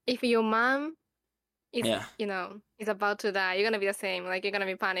if your mom is yeah. is about to die, you're gonna be the same. Like you're gonna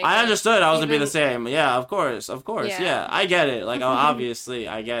be I panicking. understood I was gonna be the Even same. Yeah, of course. yeah. Yeah, I get it. Like obviously,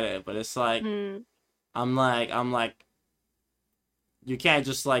 I get it. But it's like Mm, I'm like you can't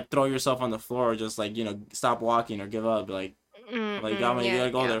just like throw yourself on the floor or just like stop walking or give up. Like I'm like you yeah,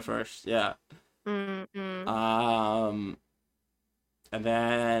 gotta go yeah. there first. Yeah. Mm, mm. Um, and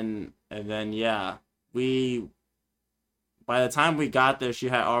then yeah, we by the time we got there, she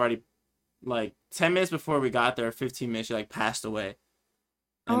had already like 10 minutes before we got there, 15 minutes, she like passed away.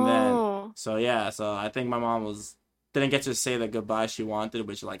 And then Oh. so yeah, so I think my mom was didn't get to say the goodbye she wanted,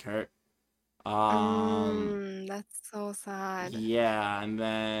 which like hurt. Um That's so sad. yeah, and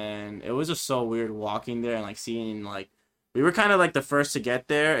then it was just so weird walking there and like seeing like we were kind of like the first to get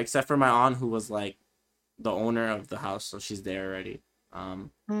there, except for my aunt who was like the owner of the house, so she's there already.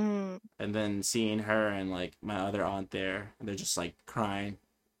 Um Mm, and then seeing her and like my other aunt there, and they're just like crying.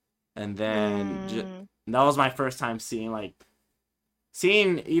 And then mm, that was my first time seeing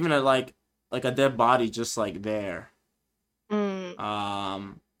even like a dead body just like there. mm.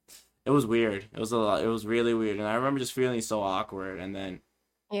 Um, it was weird. It was a lot. It was really weird, and I remember just feeling so awkward. And then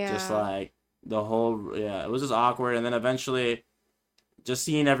just Yeah. like the whole yeah, it was just awkward. And then eventually, just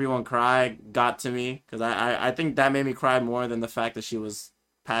seeing everyone cry got to me because I think that made me cry more than the fact that she was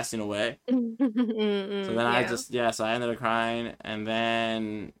passing away. So then I Yeah. just yeah, so I ended up crying, and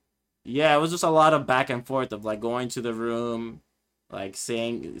then yeah, it was just a lot of back and forth of like going to the room, like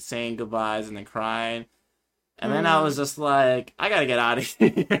saying goodbyes, and then crying. And then I was Mm. just like, I gotta get out of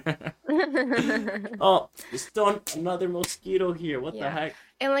here. Oh, there's still another mosquito here. What the Yeah. heck?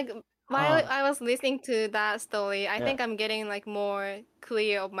 And like while Oh, I was listening to that story, I yeah. think I'm getting like more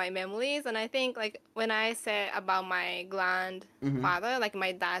clear of my memories. And I think like when I said about my Mhm. grandfather, like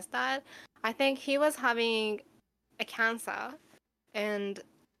my dad's dad, I think he was having a cancer. And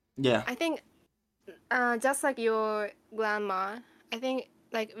Yeah. I think just like your grandma, I think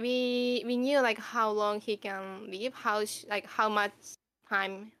like we knew like how long he can live, like how much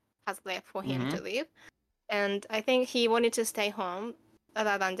time has left for him to Mhm. live. And I think he wanted to stay home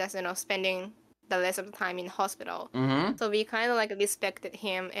rather than just, spending the rest of the time in hospital. Mhm. So we kind of like respected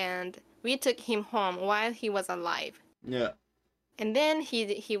him and we took him home while he was alive. Yeah. And then he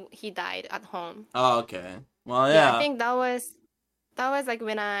died at home. Oh, okay. Well, Yeah, I yeah. think that was like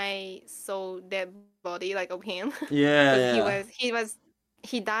when I saw the body like of him Yeah, because yeah.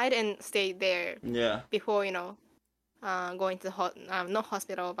 he died and stayed there Yeah. before, going to not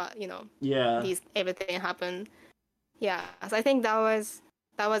hospital but Yeah. these everything happened. Yeah, so I think that was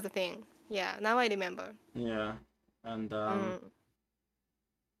the thing. Yeah, now I remember. Yeah. And Mm,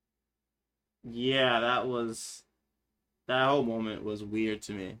 yeah, that whole moment was weird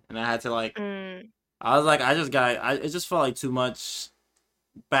to me. And I had to like mm. I was like, I just got, it just felt like too much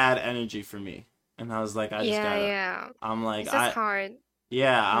bad energy for me. And I was like, I just Yeah, gotta, yeah. I'm like, It's just hard.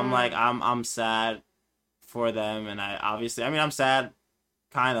 yeah, I'm like, Mm, I'm sad for them. And I mean, I'm sad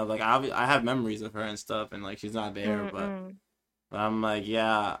kind of like, I have memories of her and stuff. And like, she's not there, mm, mm, but I'm like,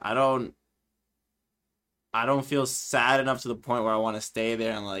 yeah, I don't feel sad enough to the point where I want to stay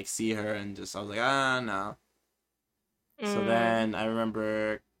there and like see her and just, I was like, no. So mm, then I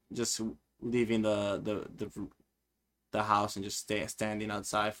remember just leaving the house and just standing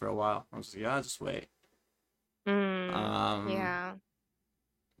outside for a while. I was like, yeah, I'll just wait. mm. Um, Yeah.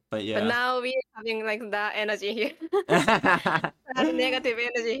 But But yeah. now we're having like that energy here. That negative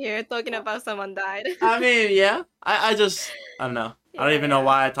energy here talking about someone died. I mean, yeah. I just I don't know. I don't Yeah, even know yeah.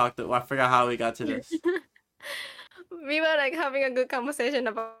 why I forgot how we got to this. We were like having a good conversation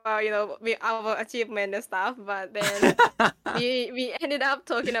about, our achievement and stuff, but then we ended up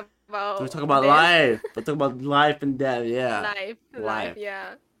talking So we about talk about death. life. We talk about life and death. Yeah, Life, life.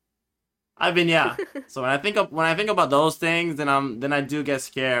 yeah. I mean, yeah. So when I think about those things, then I do get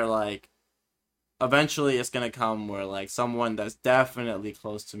scared. Like eventually, it's gonna come where like someone that's definitely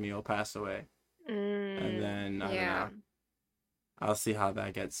close to me will pass away, and then I don't Yeah. know. I'll see how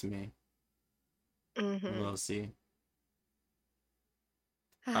that gets me. Mm-hmm. We'll see.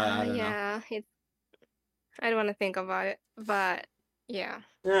 I don't know. Yeah, I don't want to think about it, but yeah,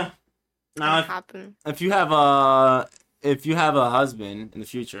 Yeah. gonna Now happen. if you have a husband in the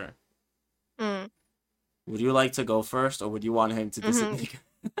future, Mm. would you like to go first, or would you want him to Mm-hmm. disappear?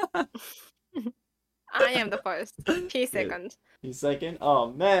 I am the first. He's Yeah. second. You second?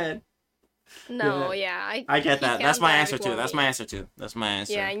 Oh man. No, Yeah. yeah, I get he that. That's can't my die answer too. before That's my me. answer too. That's my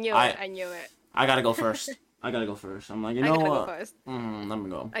Yeah, answer. I knew it. I knew it. I gotta go first. I gotta go first. I'm like, you I know gotta go what? first. Let me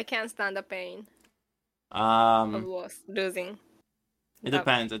go. I can't stand the pain of Um, losing it the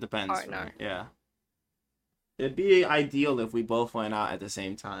depends. It depends for me. partner. Yeah, it'd be ideal if we both went out at the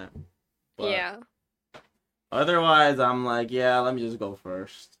same time, but Yeah. otherwise, I'm like, yeah, let me just go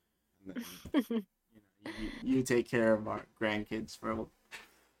first. And then, you take care of our grandkids for.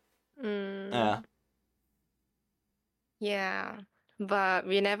 Yeah. Mm, yeah, but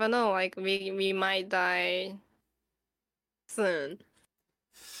we never know. Like we might die soon.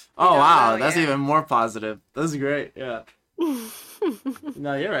 We Oh don't know wow, that's yet. even more positive. That's great. Yeah.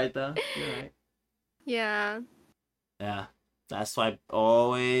 No, you're right though. You're right. Yeah. Yeah. That's why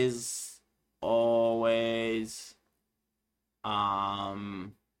always,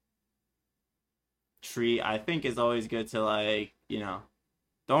 um, treat. I think it's always good to like,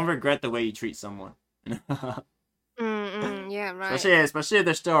 don't regret the way you treat someone. Yeah, right. Especially if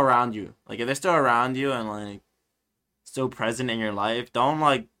they're still around you. Like if they're still around you and like still present in your life, don't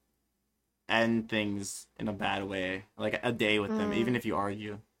like end things in a bad way. Like a day with them, even if you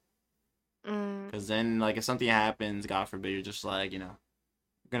argue. Mm, Because then, like, if something happens, God forbid, you're just like,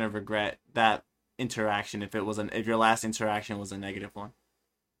 gonna regret that interaction if your last interaction was a negative one.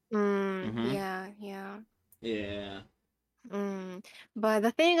 Mm-hmm. yeah, yeah. Yeah. But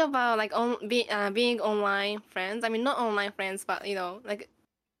the thing about like being online friends, I mean not online friends, but like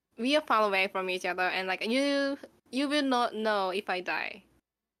we are far away from each other, and like you will not know if I die.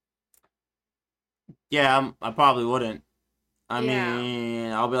 Yeah, I probably wouldn't. I Yeah.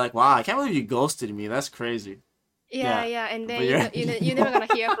 mean, I'll be like, wow, I can't believe you ghosted me. That's crazy. Yeah, Yeah. yeah, and But then you're never gonna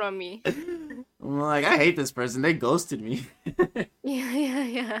hear from me. I'm like, I hate this person. They ghosted me. Yeah, yeah,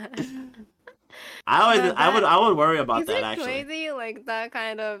 yeah. But I would worry about is that it actually. crazy? Like that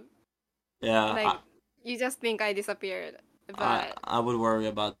kind of Yeah, like you just think I disappeared, I but I would worry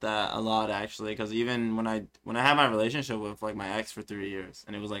about that a lot actually, because even when I had my relationship with like my ex for 3 years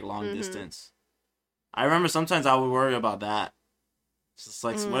and it was like long mm-hmm. distance, I remember sometimes I would worry about that. It's just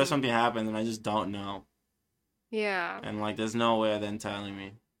like, what if Mm, something happens and I just don't know, yeah. and like there's no way of them telling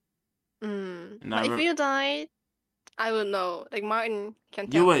me. And I But if remember you died, I would know. Like Martin can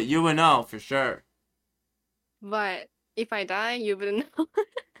tell me. you would know for sure. But if I die, you wouldn't know.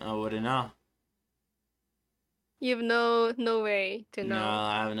 I wouldn't know. You've no way to No, know.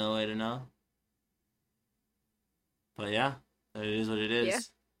 I have no way to know. But yeah, it is what it Yeah.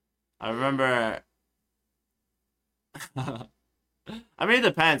 is. I remember. I mean, it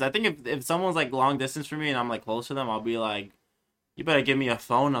depends. I think if someone's like long distance from me and I'm like close to them, I'll be like, you better give me a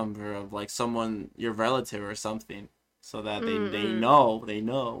phone number of like someone, your relative or something, so that Mm-mm. they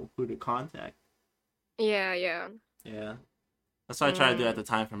know who to contact. Yeah, yeah. Yeah, that's what I tried to do at Mm. the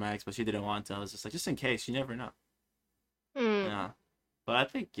time for my ex, but she didn't want to. I was just like, just in case, you never know. Mm. Yeah, but I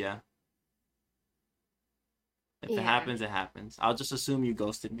think yeah, if it Yeah. happens, it happens. I'll just assume you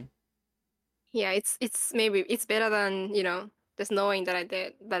ghosted me. Yeah, it's maybe it's better than, just knowing that I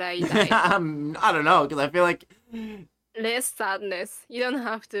died. I don't know, because I feel like Less sadness. You don't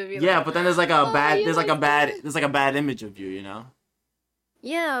have to be yeah, like, but then there's like a oh, bad it's sad. there's like a bad image of you,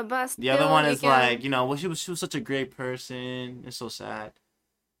 Yeah, but The other still one you is like, can. well, she was such a great person. It's so sad.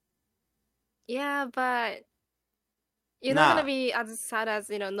 Yeah, but you're not gonna Nah. be as sad as,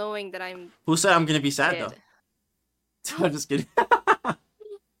 knowing that I'm Who said I'm gonna be sad though? dead. I'm just kidding.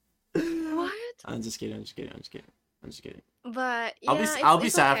 What? I'm just kidding. I'm just kidding. I'm just kidding. I'm just kidding. But yeah, I'll be it's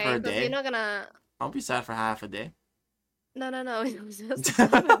sad for okay a because you're day. not gonna. I'll be sad for half a day. No, no, no. It was just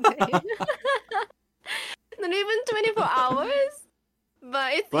half a day. Not even 24 hours.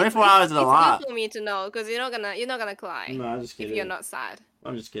 But 24 hours is a it's good lot. for me to know because you're not gonna cry No, I'm just if you're kidding. not sad,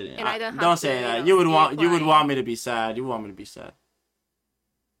 I'm just kidding. and I don't have Don't to say that. see you You would crying. want me to be sad. You want me to be sad.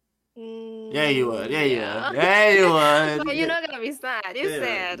 Yeah, you would. Yeah, you would. Yeah. Yeah, you But would. you're not gonna be sad. You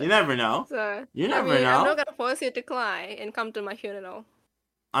Yeah. You said. never know. So You I never mean, I'm not know. gonna force you to cry and come to my funeral.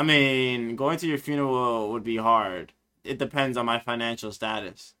 I mean, going to your funeral would be hard. It depends on my financial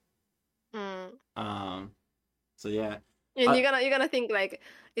status. Mm. Um. So yeah. And Uh, you're gonna think like,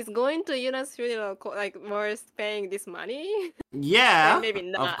 is going to Yuna's funeral like worth paying this money? Like yeah. maybe Of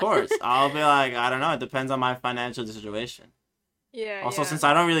not. course. I'll be like, I don't know. It depends on my financial situation. Yeah, Also, yeah. since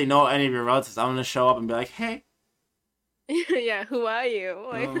I don't really know any of your relatives, I'm gonna show up and be like, "Hey, Yeah, who are you?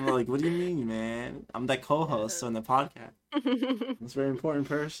 Like, I'm like, what do you mean, man? I'm the co-host on the podcast. It's a very important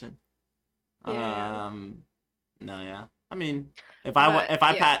person." yeah. No, yeah. I mean, But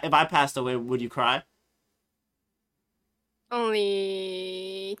yeah, if I passed away, would you cry?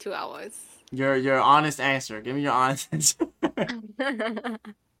 only 2 hours. Your honest answer. Give me your honest answer.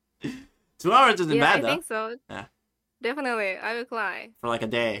 2 hours isn't Yeah, bad I though. think so. Yeah, Definitely, I will cry. for like a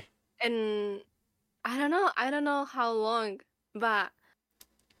day. And I don't know how long, but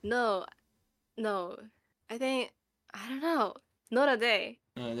no, no. I think I don't know. Not a day.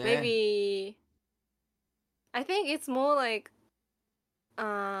 A day. Maybe I think it's more like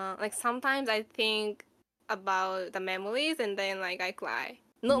sometimes I think about the memories and then like I cry.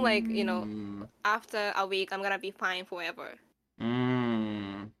 Not like, Mm, after a week I'm gonna be fine forever.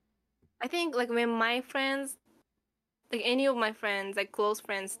 mm, I think like when my friends, like any of my friends, like close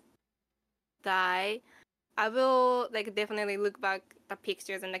friends die, I will like definitely look back the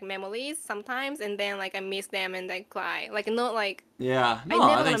pictures and like memories sometimes and then like I miss them and I cry. Like not like yeah. I No, I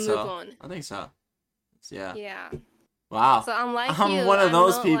never think gonna move so. on. I think so. Yeah. Yeah. Wow. So unlike I'm you, one of I'm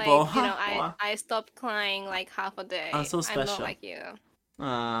those not people. like, Wow. I stopped crying like half a I'm day. so I'm not special. like you.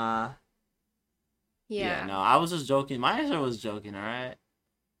 Uh, yeah, Yeah. no, I was just joking. My answer was joking, alright?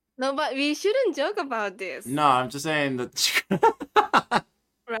 No, but we shouldn't joke about this. No, I'm just saying that.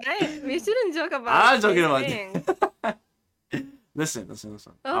 Right? We shouldn't joke I'm about joking these about things. listen.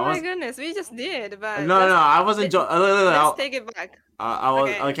 Oh I my was goodness, we just did, no, but no, I wasn't joking. let's take it back. I was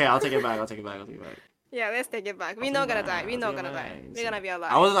Okay. okay. I'll take it back. I'll take it back. I'll take it back. Yeah, let's take it back. I'll We're take it not gonna back. die. We're I'll not take it gonna die. back. We're gonna be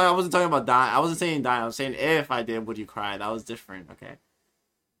alive. I wasn't talking about dying. I wasn't saying dying. I was saying if I did, would you cry? That was different. Okay.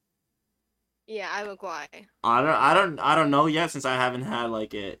 Yeah, I will cry. I don't know yet since I haven't had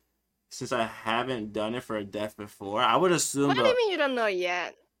like it since I haven't done it for a death before. I would assume What do the you mean you don't know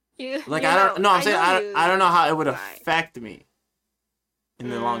yet? like You I don't know, no I'm I saying know I don't know how it would cry. affect me in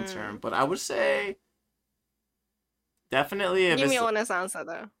the long term, but I would say definitely if Give me it's an honest answer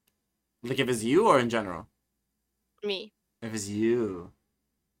though. like if it's you or in general. Me. If it's you,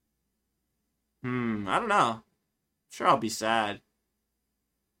 I don't know. Sure, I'll be sad.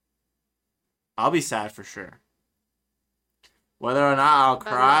 I'll be sad for sure. Whether or not I'll But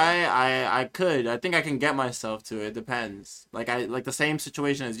no. cry, I could. I think I can get myself to it. Depends. Like I like the same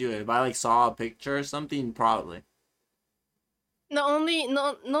situation as you. If I like saw a picture or something, probably. Not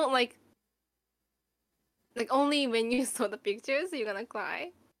like only when you saw the pictures you're gonna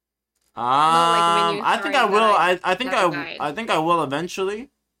cry. Not like when you I think heard I will. that I think that died. I think I will eventually.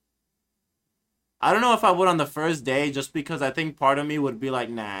 I don't know if I would on the first day, just because I think part of me would be like,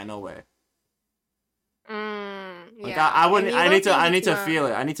 nah, no way. Like Yeah. I wouldn't. And you don't think I need it's to not- feel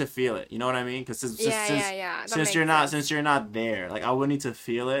it. I need to feel it. You know what I mean? Because Yeah. That since makes you're not sense. there, like I would need to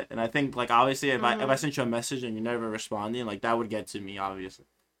feel it. And I think like obviously if I Mhm. sent you a message and you're never responding, like that would get to me obviously.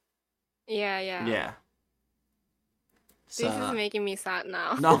 Yeah. Yeah. So, This is making me sad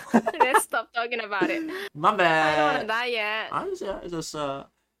now. no, Let's stop talking about it. my I don't wanna bad. die yet. I just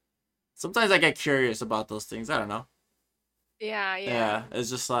sometimes I get curious about those things. I don't know. Yeah. Yeah, it's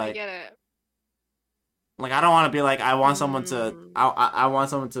just I like get it. I don't want to be like I want someone to Mm. I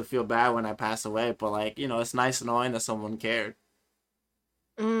want someone to feel bad when I pass away, but like it's nice knowing that someone cared.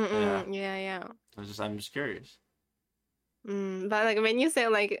 Yeah. Yeah. I'm just curious. But like when you say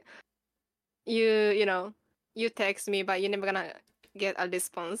like you text me but you're never gonna get a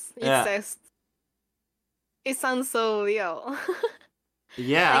response. Yeah. It sounds so real.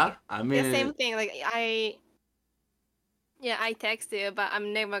 Yeah, Like, I the mean, same thing. Like I text you, but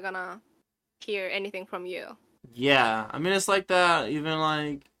I'm never gonna hear anything from you. yeah, I mean, it's like that. Even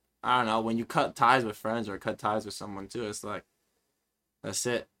like I don't know when you cut ties with friends or cut ties with someone too. It's like that's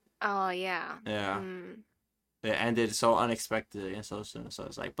it. Oh yeah. Yeah, Mm. it ended so unexpectedly and so soon. So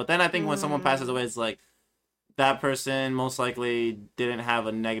it's like, but then I think when someone passes away, it's like that person most likely didn't have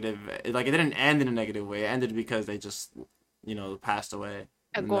a negative. Like it didn't end in a negative way. It ended because they just passed away.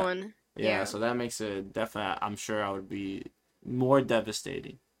 And that- Gone. yeah, so that makes it definitely. I'm sure I would be more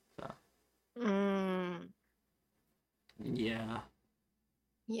devastating. So Mm, yeah.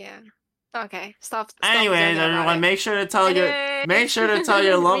 yeah. Okay. Stop Anyways, joking about everyone, it. make sure to tell your Anyway,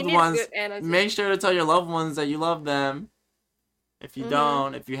 we loved need ones. good energy. Make sure to tell your loved ones that you love them. If you Mm-hmm.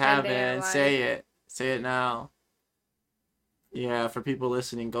 don't, if you When they're haven't, alive. say it. Say it now. Yeah, for people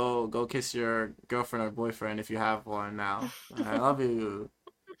listening, go kiss your girlfriend or boyfriend if you have one now. I love you.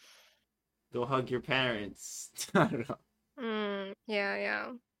 Go hug your parents. I don't know. Yeah, yeah.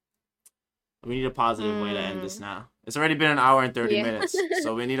 We need a positive way to end this Mm, now. It's already been an hour and 30 yeah. minutes,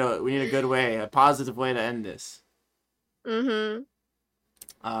 so we need a good way, a positive way to end this. Mm-hmm.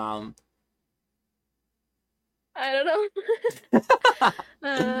 Um, I don't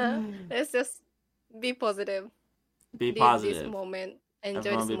know. Let's just be positive. be Live this positive. moment. Enjoy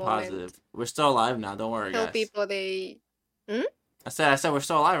Everyone this be moment. positive. We're still alive now. Don't worry, Tell guys. people they. Hmm? I said we're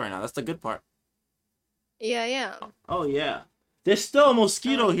still alive right now. That's the good part. Yeah, yeah. Oh yeah. There's still a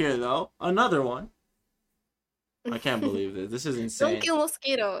mosquito Um, here though. Another one. I can't believe this. This is don't insane. kill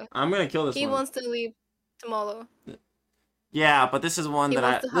Mosquito. I'm gonna kill this He one. wants to leave tomorrow. Yeah, but this is one He that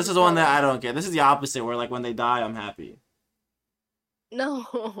wants I. to have This it is one that tomorrow. I don't get. This is the opposite. Where like when they die, I'm happy.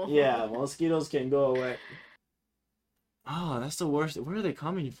 No. Yeah, mosquitoes can go away. Oh, that's the worst. Where are they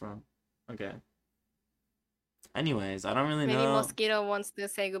coming from? Okay. Anyways, I don't really Maybe know. Mosquito wants to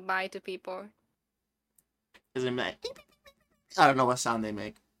say goodbye to people. Is it like? I don't know what sound they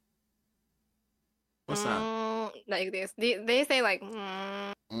make. What's that? Like this. They say like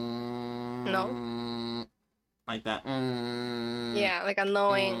no. Like that. Yeah, like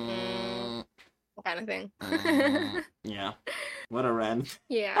annoying kind of thing. Yeah. What a random.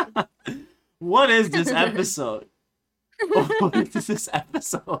 Yeah. What is this episode? What is this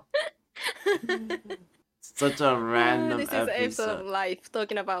episode? Such a random This is an episode of episode. life,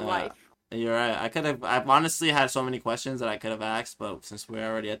 talking about life. You're right. I've honestly had so many questions that I could have asked, but since we're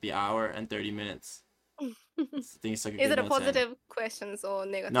already at the hour and 30 minutes, I think it's like a Is good it a note to end. positive questions or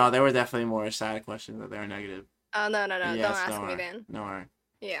negative? No, there were definitely more sad questions that they were negative. Oh, no. Yes, Don't ask me then. No worry.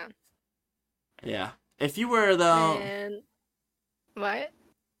 Yeah. Yeah. If you were though, And what?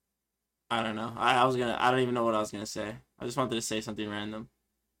 I don't know. I don't even know what I was gonna say. I just wanted to say something random.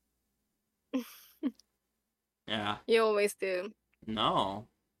 Yeah. You always do. No.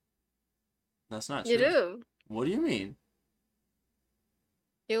 That's not You true. do. What do you mean?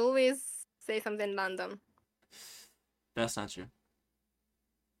 You always say something random. That's not true.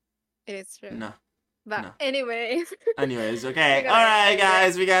 It is true. No. But No. anyways. Anyways, okay. We All gotta right, end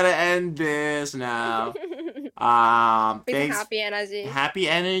guys, we gotta end this now. With Thanks. happy energy. Happy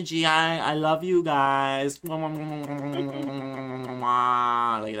energy. I love you guys. Look at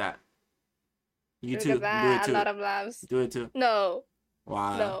that. You Look too. at Do that. it too. A lot of loves. Do it too. No.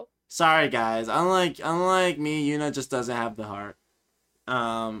 Wow. No. Sorry, guys. Unlike me, Yuna just doesn't have the heart.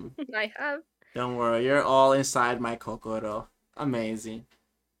 I have. Don't worry. You're all inside my kokoro. Amazing.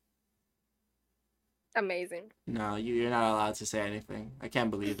 Amazing. No, you're not allowed to say anything. I can't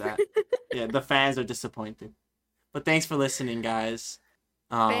believe that. Yeah, the fans are disappointed. But thanks for listening, guys.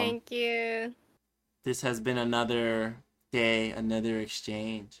 Thank you. This has been another day, another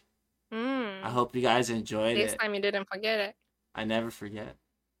exchange. I hope you guys enjoyed This it. time you didn't forget it. I never forget.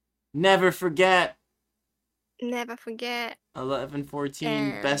 Never forget. Never forget.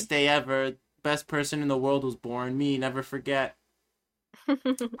 11/14, best day ever. Best person in the world was born. Me, never forget.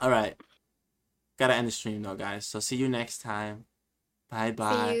 All right. Gotta end the stream though, guys. So see you next time. Bye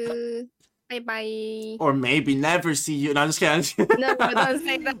bye. See you. Bye bye. Or maybe never see you. No, I'm just kidding. No, don't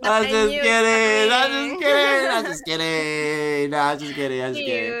say that. I'm just kidding. I'm Stephanie. just kidding. I'm just kidding. No, I'm just kidding. I'm just See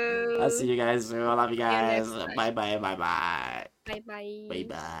kidding. you. I'll see you guys soon. I love you See you guys. next time. Bye bye. Bye bye. Bye bye. Bye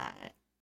bye.